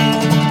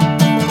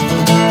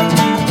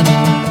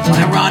 When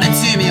I run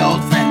into me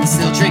old friends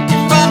still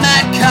drinking from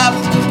that cup,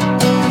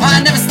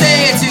 I never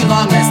stay too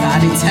long lest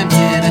I be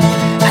tempted.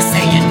 I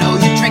say, you know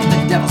you drink the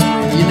devil's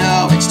brew, you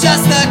know it's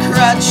just a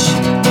crutch.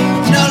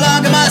 No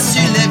longer must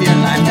you live your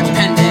life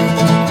dependent.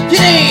 You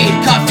need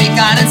coffee,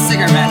 God, and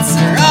cigarettes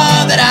are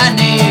all that I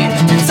need.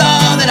 It's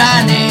all that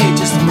I need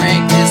just to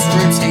break this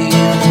routine.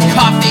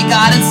 Coffee,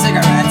 God, and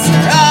cigarettes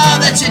are all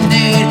that you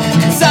need.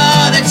 It's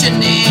all that you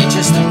need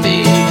just to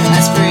be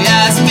as free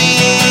as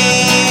me.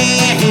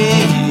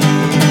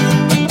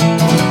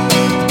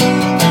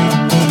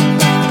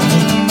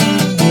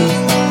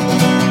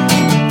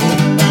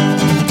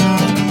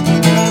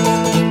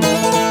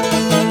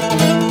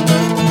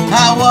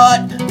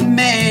 What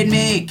made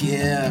me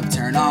give?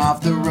 Turn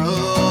off the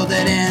road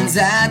that ends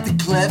at the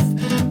cliff.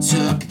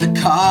 Took the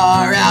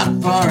car out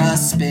for a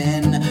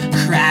spin.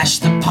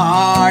 Crashed the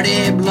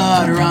party,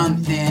 blood run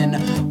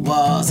thin.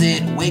 Was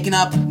it waking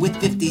up with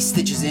 50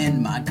 stitches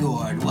in my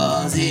gourd?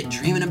 Was it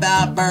dreaming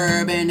about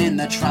bourbon in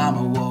the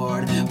trauma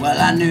ward? Well,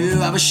 I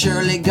knew I was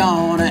surely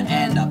gonna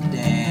end up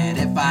dead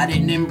if I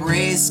didn't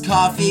embrace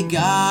coffee,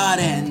 God,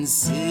 and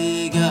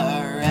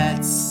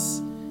cigarettes.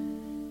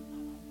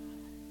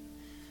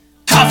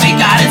 Coffee,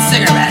 God, and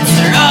cigarettes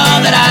are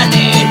all that I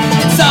need.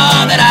 It's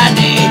all that I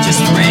need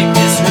just to break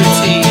this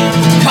routine.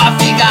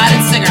 Coffee, God,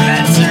 and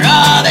cigarettes are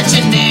all that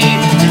you need.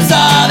 It's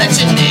all that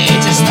you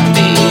need just to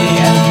be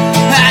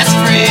as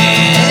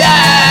free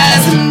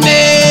as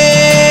me.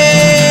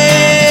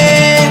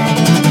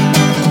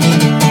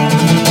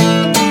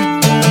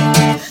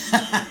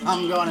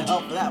 I'm going to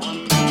help for that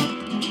one.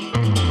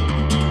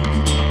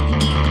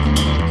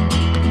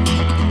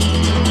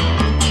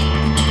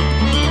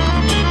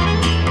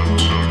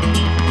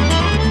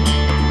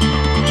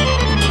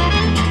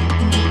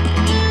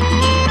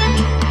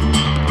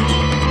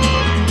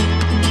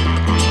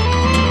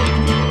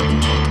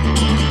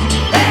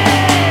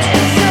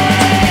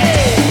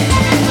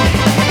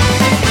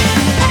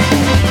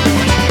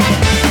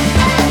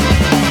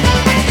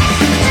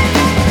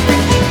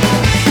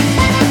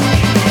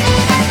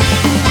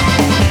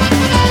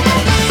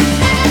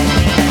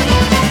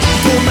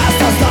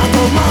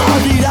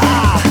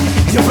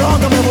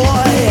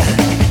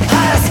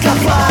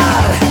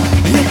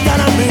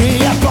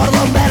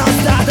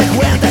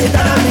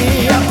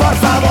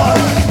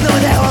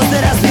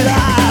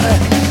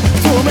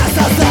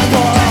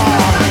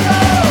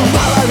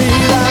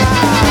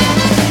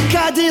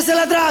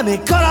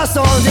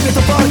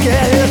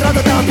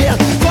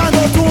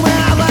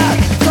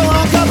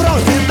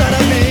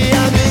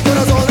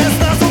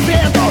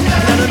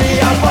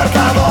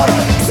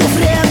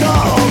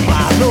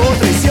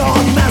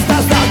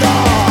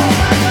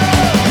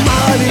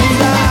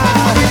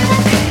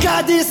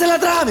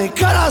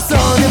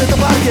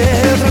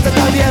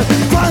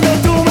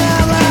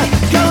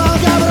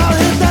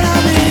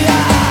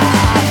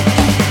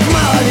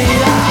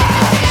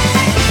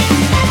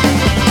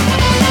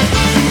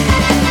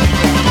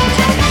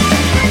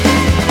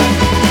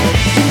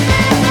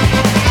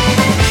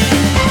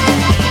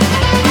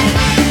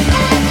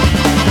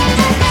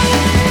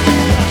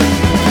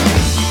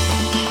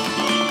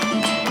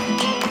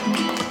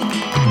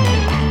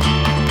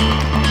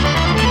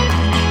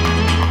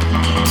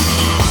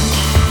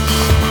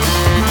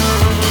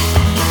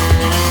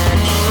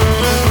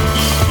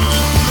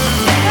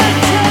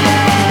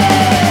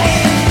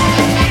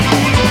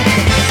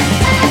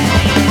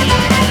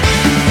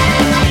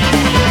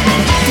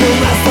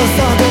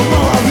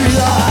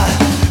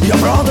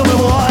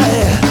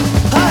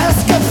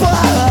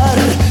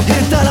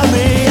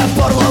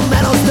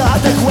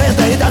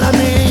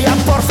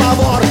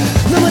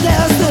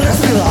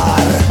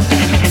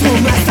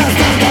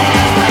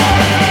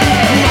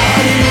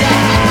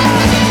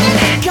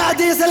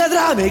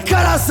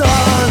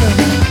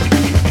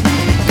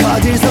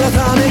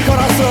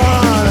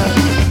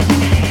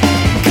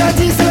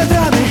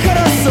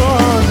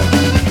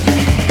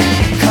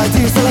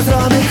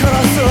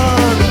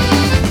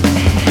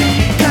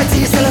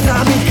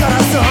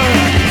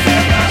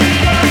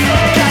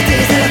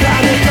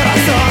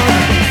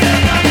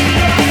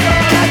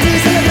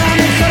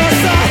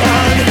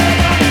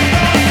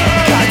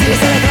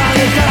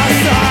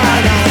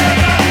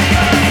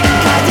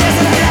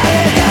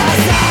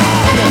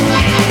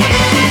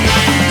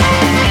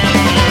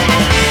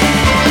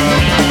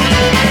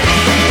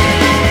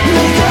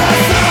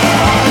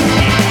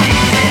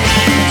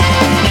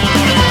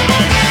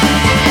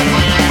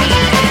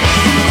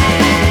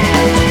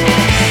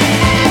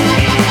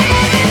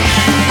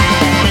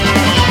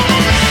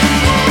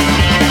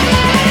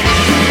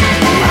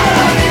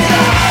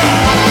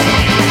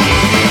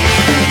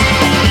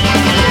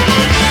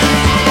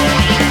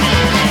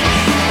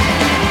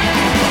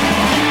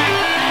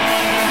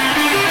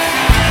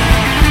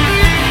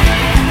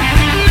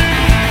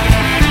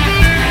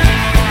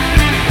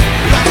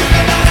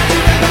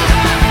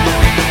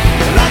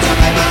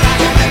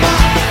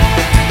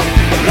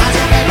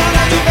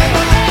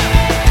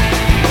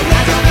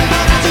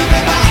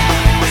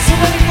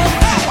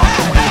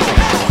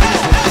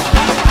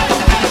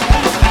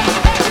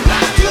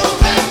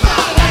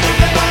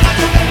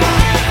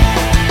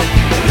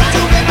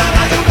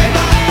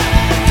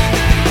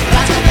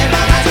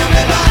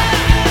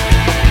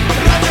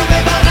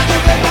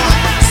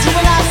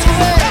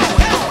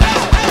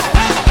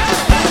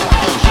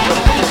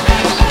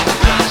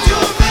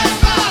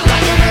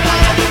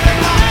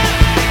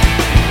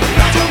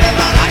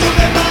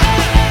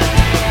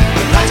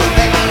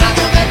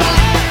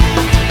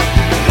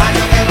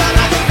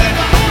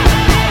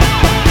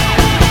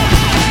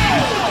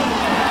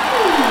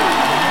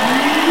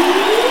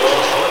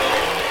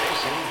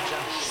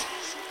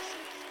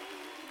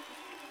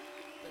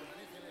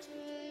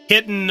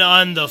 hitting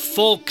on the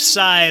folk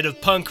side of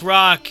punk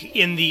rock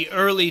in the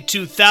early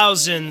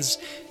 2000s.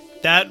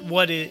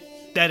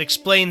 That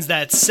explains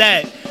that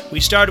set.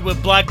 We started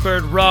with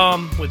Blackbird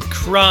Rum, with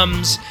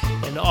Crumbs,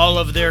 and all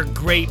of their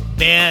great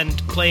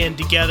band playing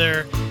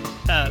together.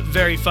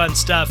 Very fun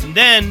stuff. And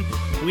then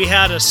we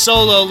had a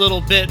solo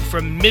little bit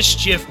from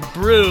Mischief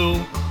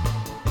Brew,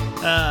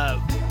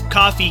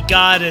 Coffee,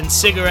 God, and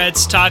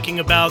Cigarettes, talking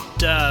about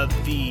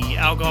the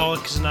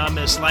Alcoholics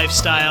Anonymous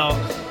lifestyle.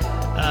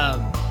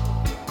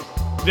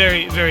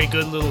 Very, very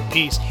good little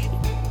piece.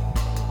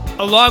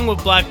 Along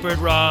with Blackbird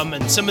Rum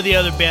and some of the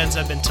other bands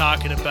I've been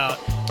talking about,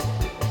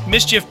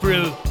 Mischief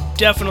Brew,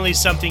 definitely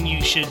something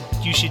you should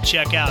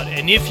check out.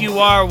 And if you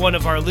are one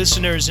of our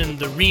listeners in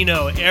the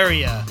Reno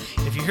area,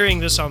 if you're hearing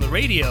this on the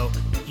radio,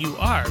 you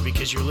are,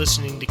 because you're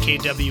listening to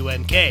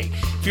KWNK.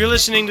 If you're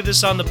listening to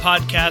this on the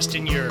podcast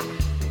and you're,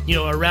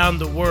 around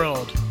the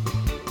world,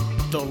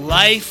 the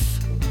life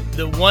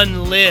that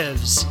one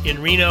lives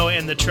in Reno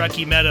and the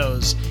Truckee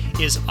Meadows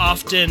is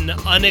often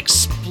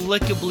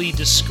inexplicably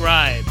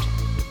described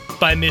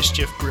by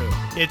Mischief Brew.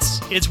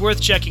 It's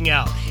worth checking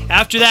out.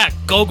 After that,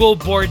 Gogol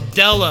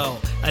Bordello,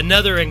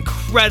 another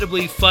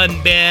incredibly fun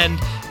band,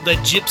 the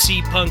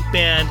gypsy punk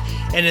band,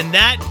 and in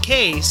that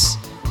case,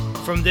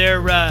 from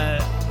their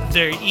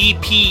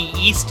EP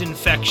East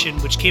Infection,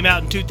 which came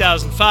out in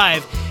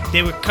 2005,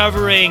 they were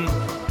covering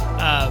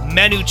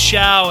Manu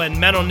Chao and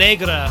Mano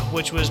Negra,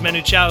 which was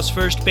Manu Chao's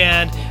first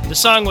band. The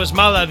song was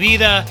Mala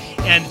Vida,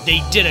 and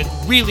they did a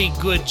really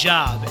good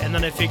job. And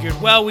then I figured,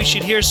 well, we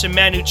should hear some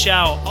Manu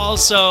Chao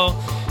also.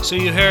 So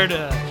you heard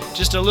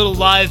just a little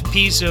live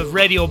piece of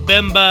Radio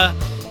Bemba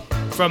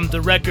from the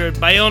record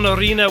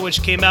Bayonorina,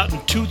 which came out in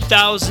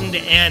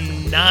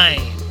 2009.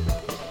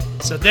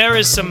 So there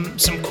is some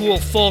cool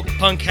folk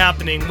punk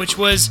happening, which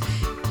was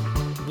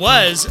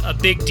a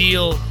big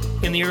deal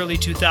in the early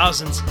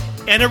 2000s.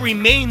 And it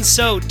remains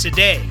so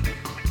today.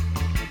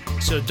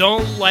 So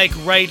don't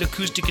write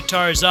acoustic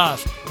guitars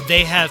off.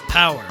 They have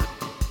power.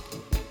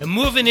 And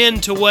moving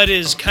into what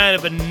is kind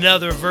of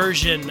another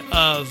version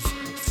of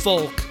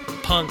folk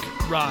punk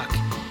rock.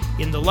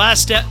 In the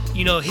last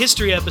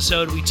history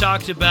episode, we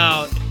talked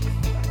about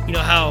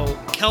how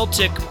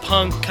Celtic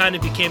punk kind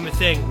of became a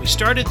thing. We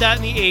started that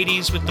in the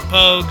 80s with the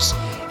Pogues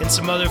and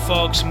some other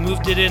folks,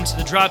 moved it into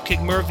the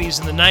Dropkick Murphys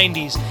in the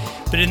 90s.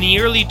 But in the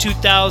early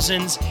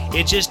 2000s,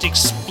 it just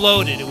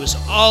exploded. It was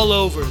all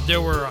over.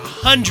 There were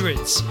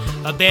hundreds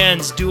of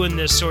bands doing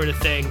this sort of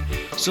thing.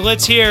 So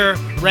let's hear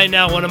right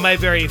now one of my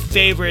very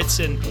favorites,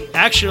 and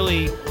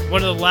actually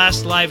one of the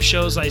last live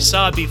shows I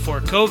saw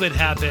before COVID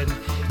happened.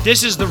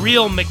 This is the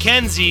Real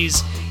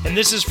Mackenzies, and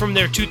this is from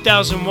their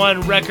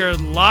 2001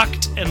 record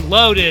Locked and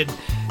Loaded.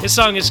 This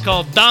song is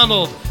called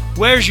Donald,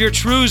 Where's Your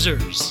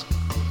Trousers?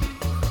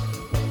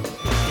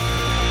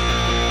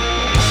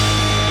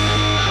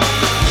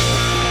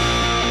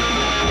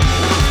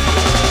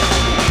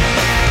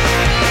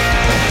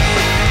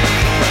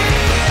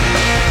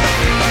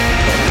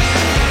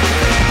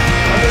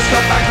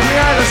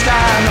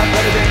 Stand up,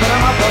 let it be, put 'em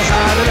up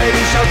outside. The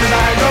lady shouted,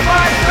 I go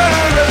back to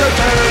the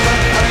return.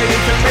 A lady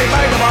took me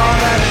by the ball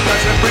and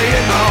touched it free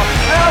and all.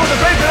 And I was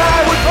afraid that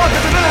I would fall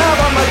because I didn't have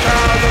on my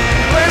trousers.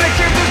 When the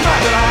kid was mad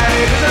that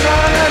I was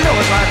around, I know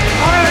it's right.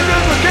 All I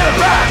did was get a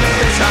brand and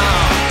get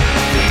some.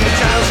 The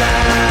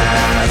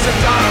trousers of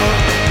Donald,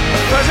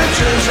 was it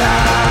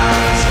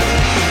trousers?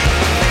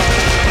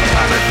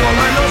 I told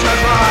my nose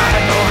was raw, I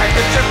had no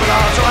handkerchief at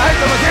all. So I hiked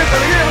them against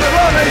the end of the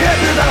road and hit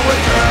me that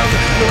would turn.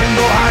 The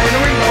window high and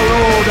the window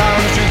low, down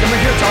the street and the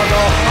guitar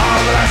go. All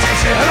the lassies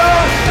say hello,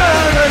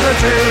 there's a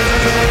cheers.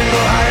 There's a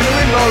window high and the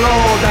window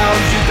low, down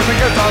the street and the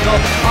guitar go.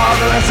 All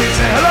the lassies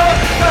say hello,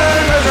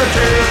 there's a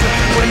cheers.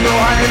 Window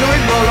high and the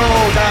window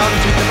low, down the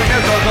street and the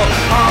guitar go.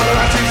 All the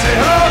lassies say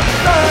hello,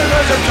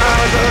 there's a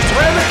trousers.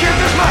 Where the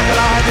kids is my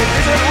delight, if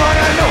this isn't what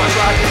I know it's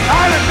right.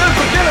 I didn't live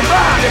for get a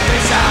bride if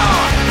they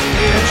sound.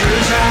 The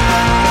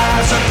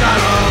trousers of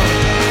Donald,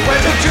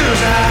 where's the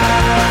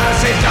trousers?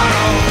 Say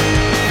Donald,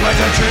 where's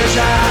the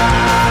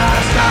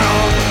trousers?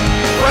 Donald,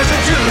 where's the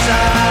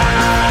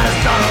trousers?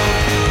 Donald,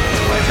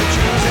 where's the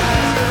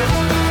trousers?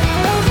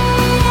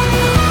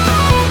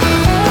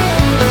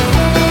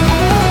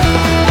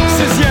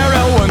 Says you're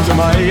L1 to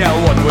my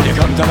L1, will you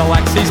come to the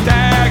Lexi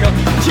Staggle?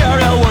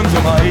 You're L1 to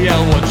my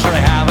L1, sure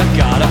I haven't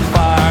got a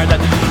fire. Then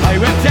I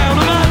went down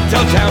to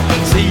Montel Town,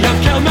 see you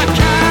kill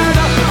McCartney.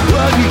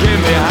 Wouldn't give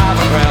me half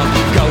a crown.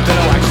 Go to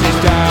the Waxy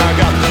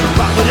Staggle.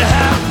 What would you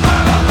have?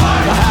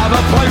 I have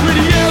a point with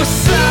you,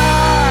 sir.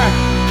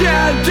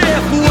 Yeah,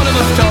 if one of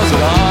us tells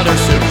an honor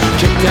suit,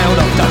 kick down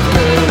off the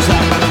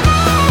boozer.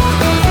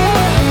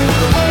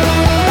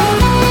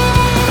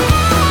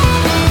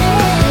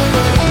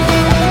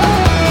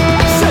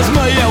 Says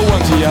my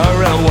L1 to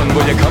your L1,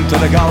 will you come to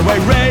the Galway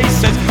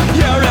races?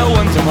 Your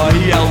L1 to my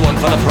L1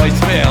 for the price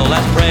of all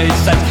less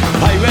braces.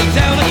 I went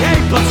down the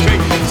Capel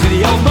Street to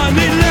the old man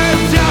he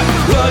lived there.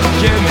 Wouldn't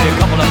give me a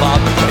couple of bob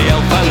for the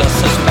old fella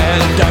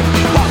suspended.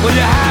 What will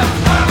you have?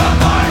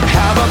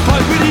 Have a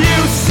pint with you,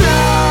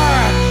 sir.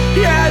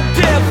 Yeah,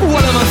 if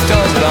one of us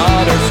does the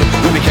honors,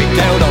 we'll be kicked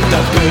out of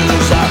the booth.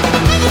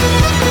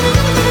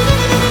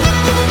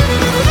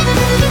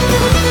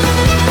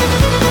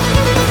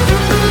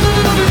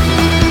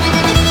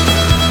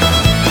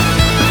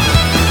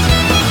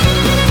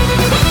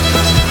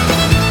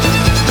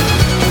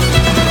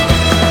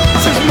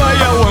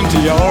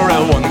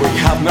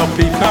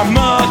 beef nor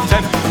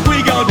mutton.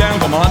 We go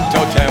down to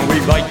Montotown, we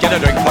might get a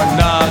drink for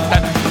nothing.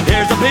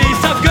 Here's a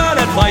piece of good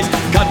advice,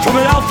 cut from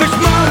an elfish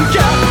monk.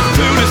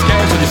 Food is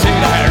scarce when you see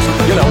the hares,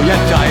 you know you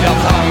died of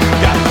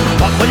hunger.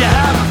 What will you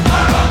have?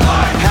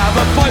 Have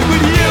a fight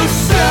with you,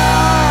 sir.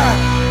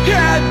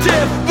 And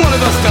if one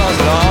of us does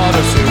an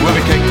honor suit, we'll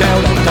be kicked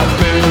out of the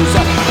booze.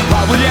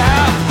 What will you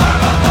have?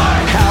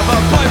 Have a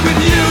fight with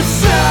you,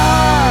 sir.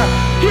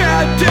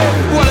 And if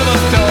one of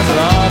us does an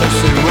honor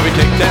suit, we'll be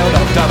kicked out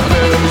of the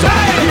booze.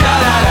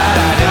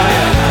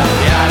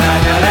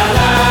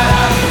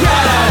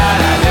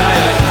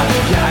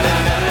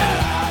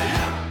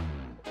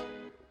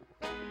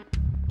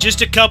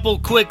 Just a couple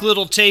quick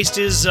little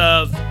tasters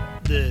of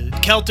the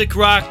Celtic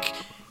rock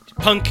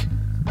punk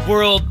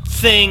world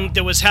thing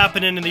that was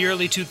happening in the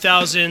early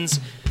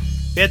 2000s.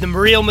 We had the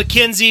Muriel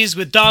McKenzies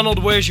with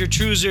Donald Where's Your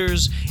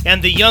Trousers,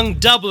 and the Young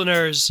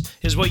Dubliners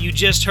is what you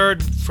just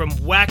heard from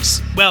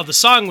the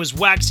song was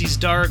Waxy's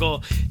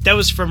Dargle. That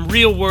was from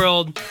Real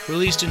World,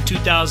 released in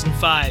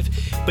 2005.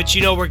 But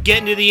we're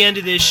getting to the end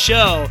of this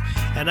show,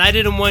 and I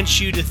didn't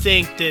want you to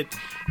think that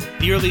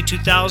the early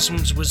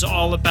 2000s was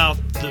all about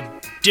the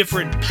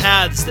different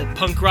paths that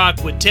punk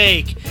rock would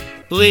take.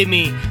 Believe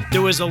me,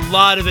 there was a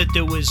lot of it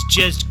that was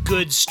just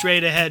good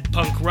straight-ahead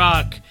punk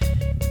rock.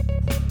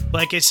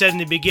 Like I said in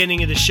the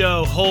beginning of the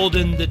show,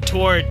 holding the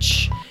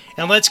torch.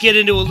 And let's get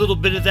into a little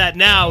bit of that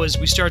now as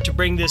we start to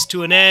bring this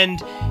to an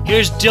end.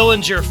 Here's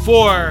Dillinger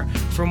 4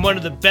 from one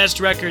of the best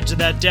records of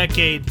that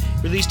decade,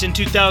 released in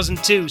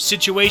 2002,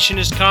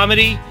 Situationist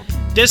Comedy.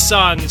 This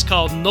song is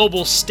called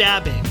Noble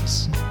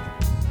Stabbings.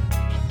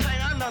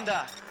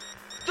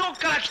 どっ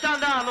から来たん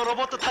だあのロ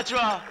ボットたち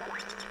は。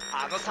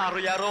あの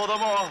猿野郎ど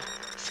も好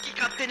き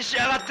勝手にし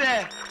やがって。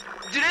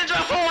ディレンジャ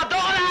ー4はど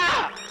こ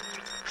だ。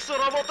クソ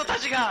ロボットた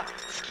ちが好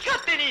き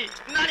勝手に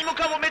何も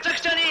かもめちゃく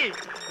ちゃに。おい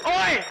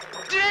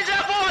ディレンジャ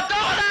ー4はどこ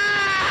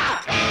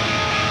だ。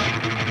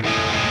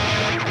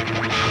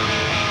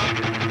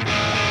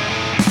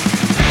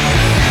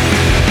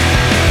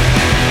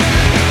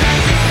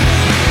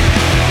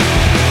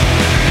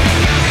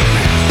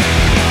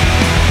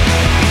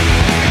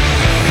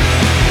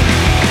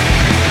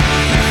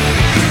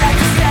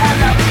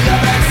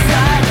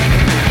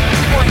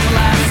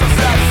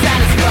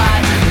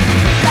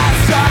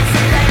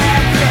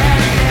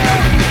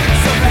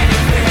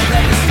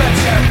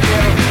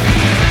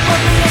Put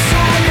me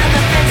aside of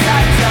the things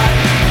I've done.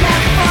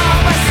 Can't fall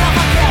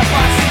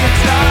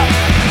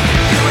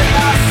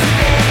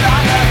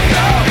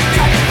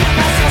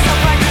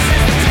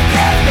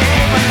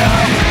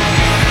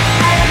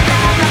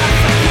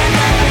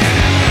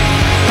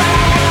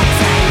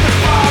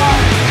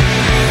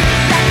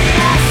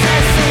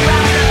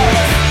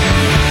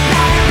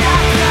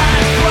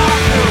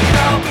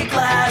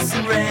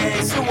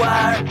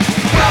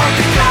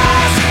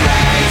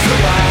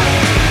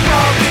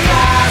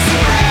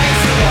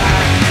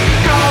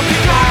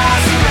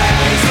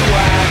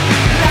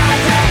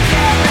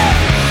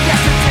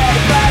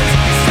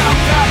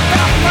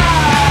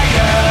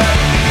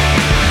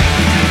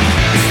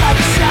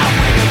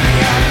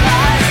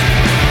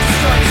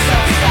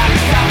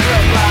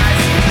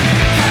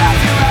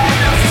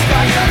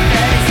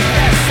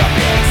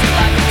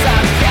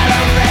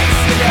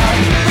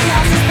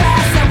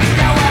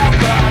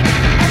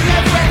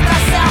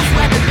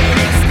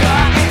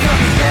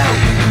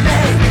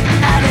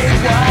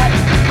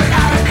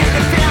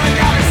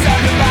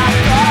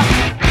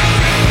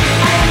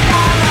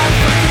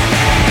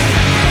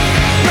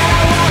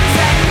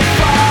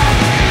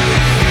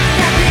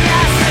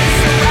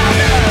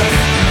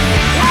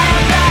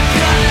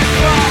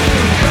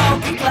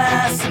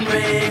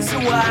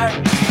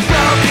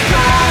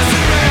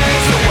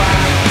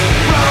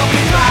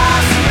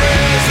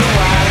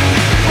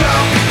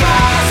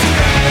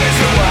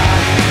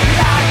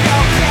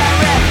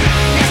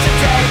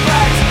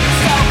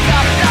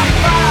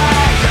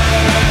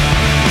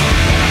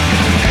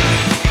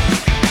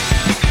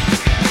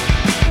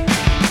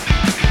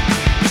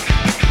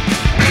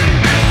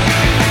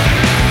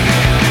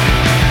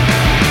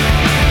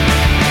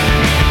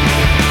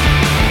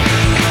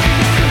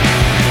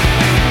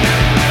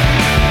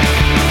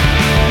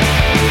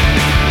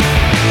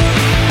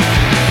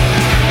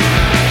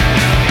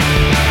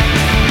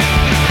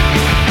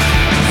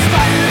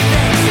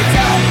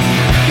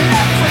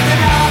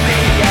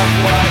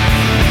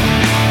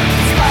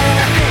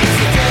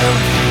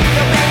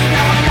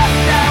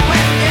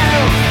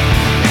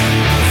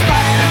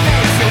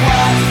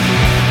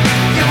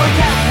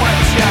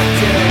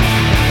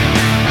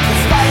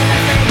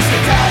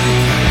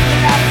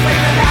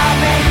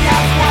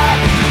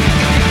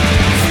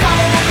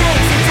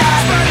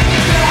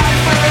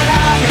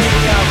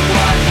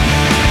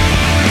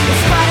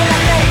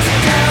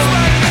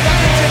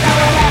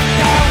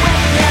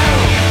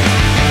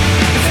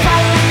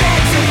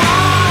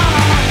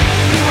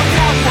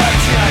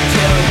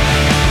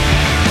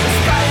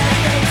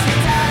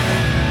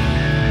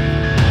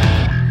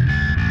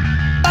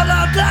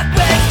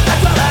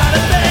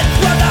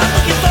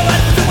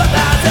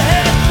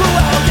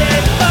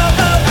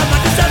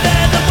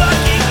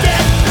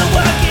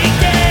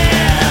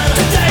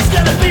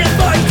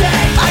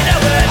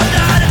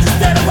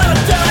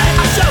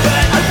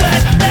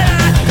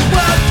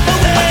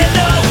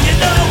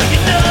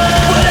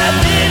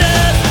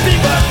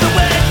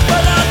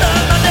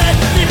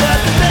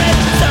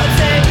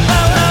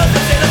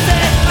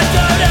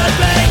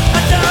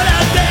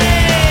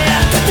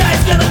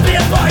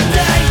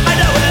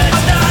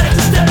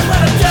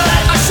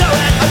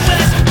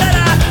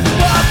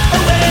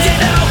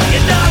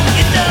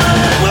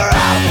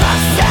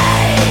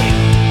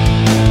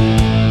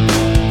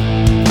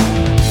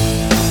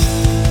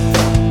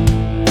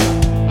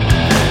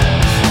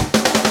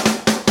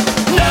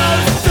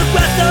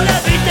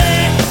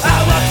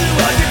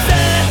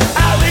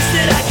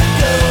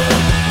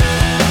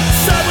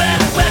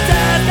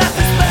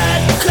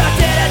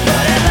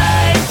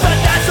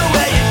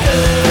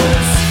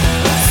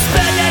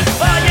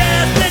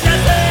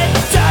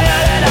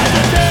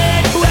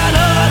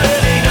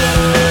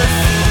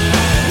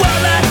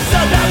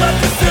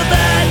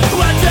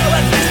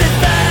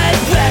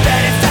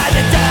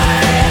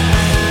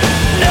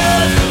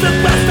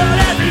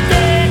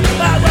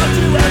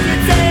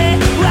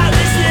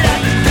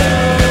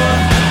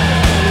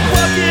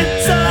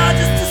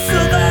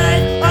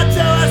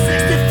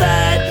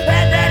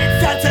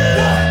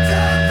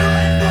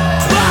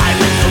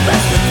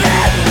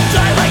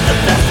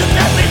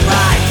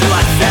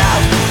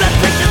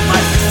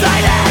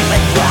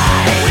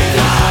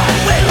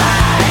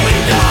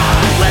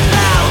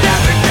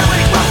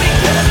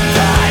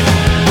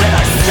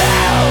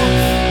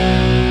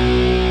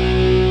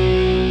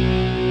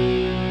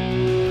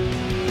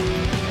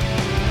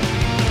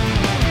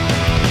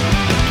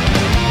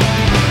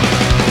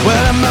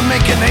I'm not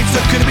making haste, or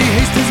could it be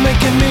haste is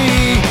making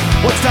me?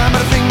 What's time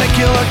at a thing to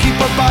kill or keep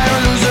or buy or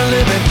lose or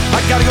living?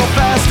 I gotta go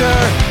faster,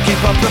 keep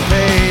up the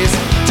pace,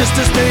 just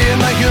to stay in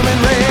the human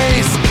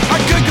race. I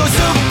could go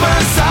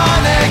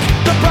supersonic,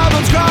 the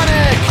problem's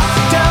chronic.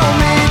 Tell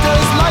me,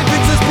 does life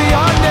exist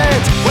beyond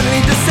it? When I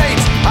need to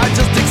sate, I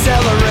just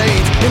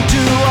accelerate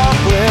into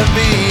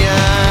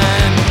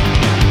oblivion.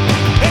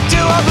 Into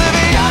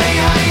oblivion.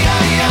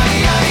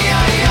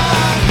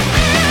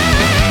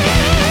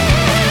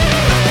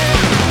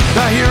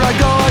 Now here I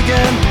go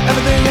again,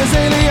 everything is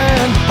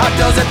alien. How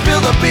does it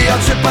feel to be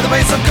outstripped by the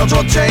pace of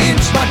cultural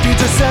change? My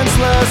future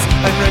senseless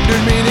and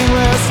rendered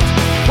meaningless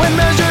when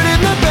measured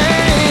in the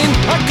pain.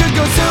 I could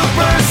go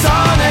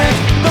supersonic,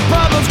 the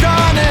problem's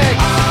chronic.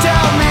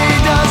 Tell me,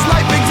 does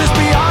life exist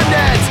beyond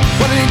it?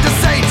 When I need to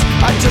sate,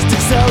 I just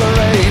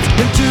accelerate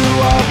into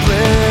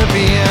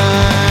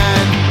oblivion.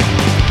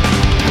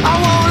 I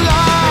won't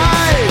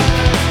lie,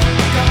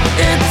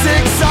 it's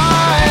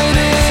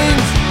exciting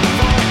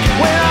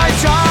when I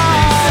try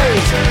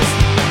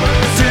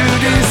to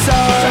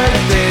decide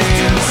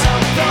things.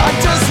 I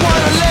just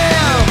wanna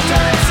live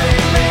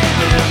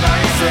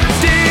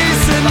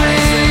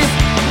decently,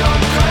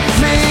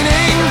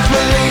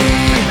 meaningfully.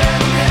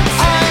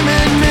 I'm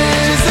in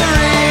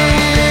misery.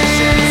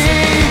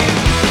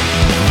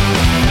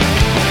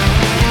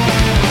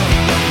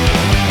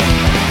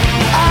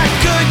 I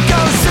could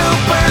go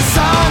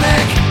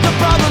supersonic, the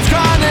problem's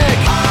chronic.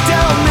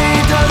 Tell me,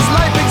 does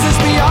life exist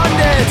beyond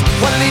it?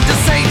 When I need to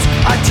sate,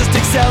 I just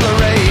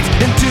accelerate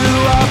into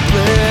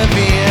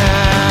oblivion.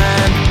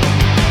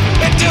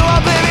 Into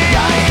oblivion.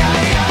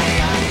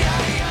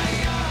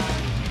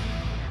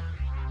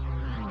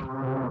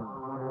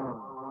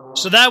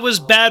 So that was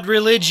Bad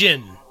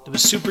Religion. It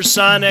was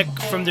Supersonic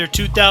from their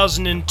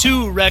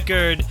 2002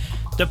 record,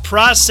 The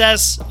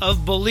Process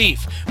of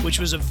Belief, which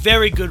was a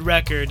very good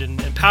record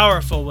and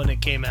powerful when it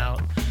came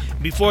out.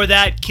 Before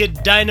that,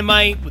 Kid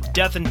Dynamite with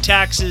Death and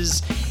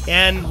Taxes,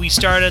 and we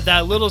started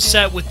that little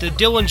set with the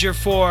Dillinger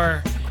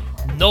 4,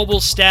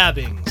 Noble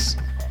Stabbings.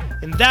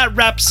 And that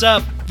wraps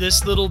up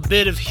this little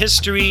bit of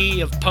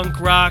history of punk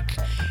rock.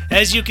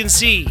 As you can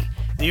see,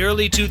 the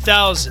early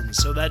 2000s,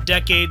 so that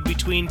decade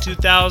between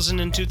 2000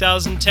 and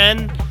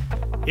 2010,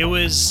 it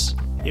was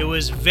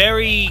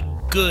very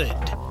good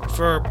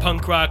for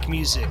punk rock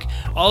music.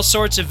 All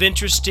sorts of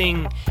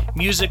interesting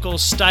musical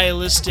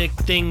stylistic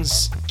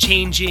things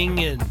changing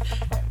and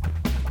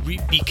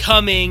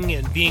becoming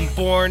and being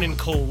born and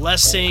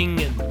coalescing,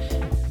 and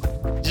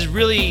just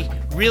really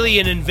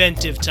an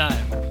inventive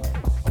time.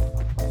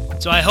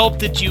 So I hope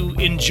that you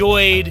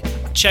enjoyed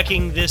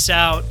checking this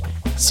out,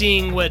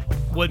 seeing what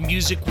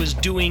music was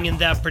doing in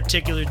that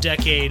particular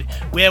decade.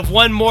 We have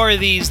one more of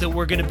these that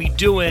we're going to be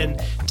doing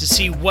to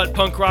see what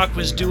punk rock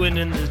was doing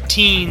in the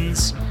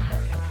teens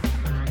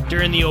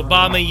during the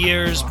Obama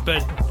years,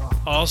 but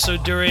also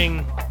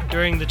during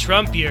the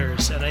Trump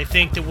years. And I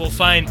think that we'll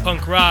find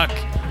punk rock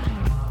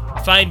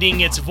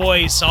finding its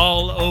voice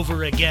all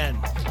over again.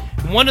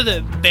 One of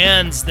the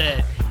bands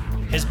that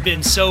has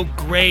been so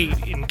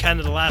great in kind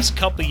of the last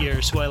couple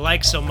years, who I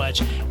like so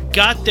much,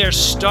 got their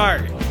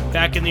start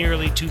back in the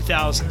early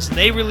 2000s.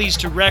 They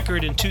released a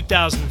record in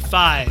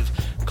 2005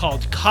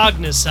 called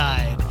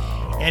Cognicide,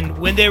 and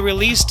when they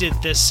released it,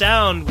 the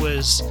sound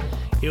was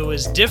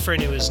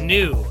different, it was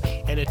new,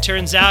 and it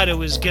turns out it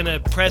was gonna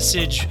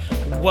presage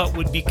what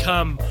would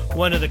become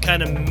one of the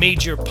kind of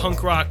major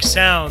punk rock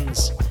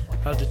sounds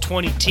of the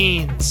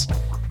 20-teens.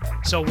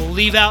 So we'll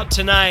leave out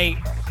tonight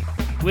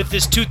with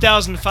this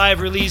 2005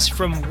 release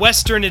from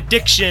Western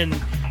Addiction.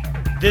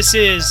 This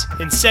is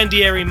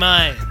Incendiary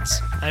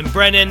Minds. I'm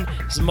Brennan.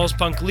 This is the Most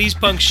Punk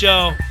Least Punk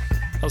Show.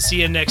 I'll see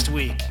you next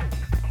week.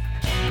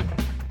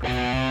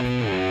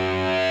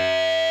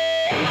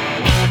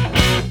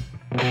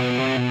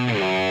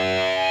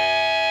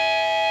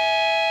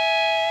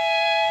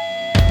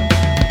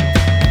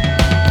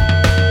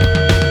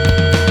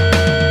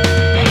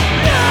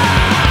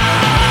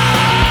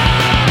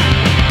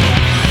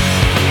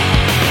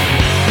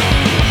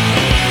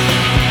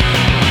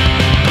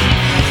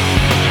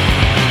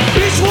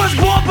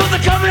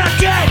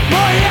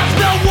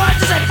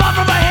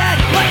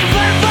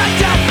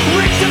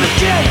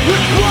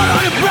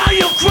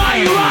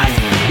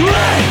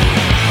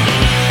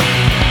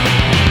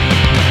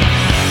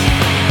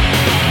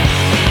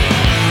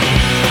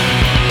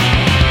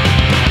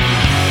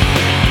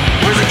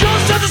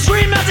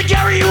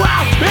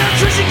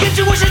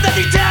 Intuition that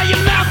they tear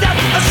your mouth out.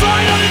 A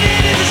slide on it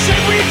in the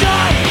shape where you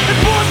die. And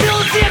pulls the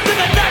LSD to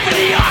the back of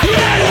the eye.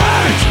 It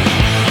hurts!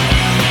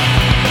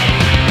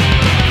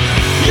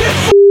 It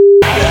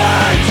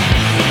hurts!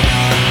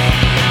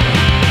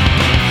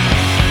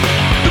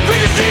 The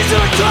biggest season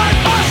of time.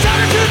 All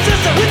shatter to the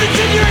system. With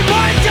incendiary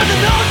minds, down the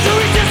knowledge to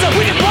resist them.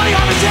 We can body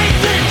harvest hate,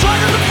 sitting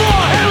trying on the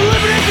floor. And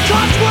eliminate the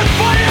consequence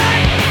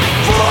fighting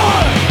for.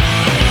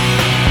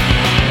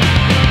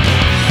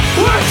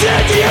 We're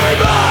incendiary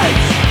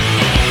minds!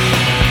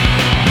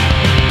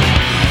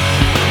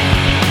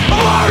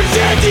 Our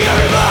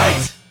incendiary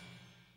minds!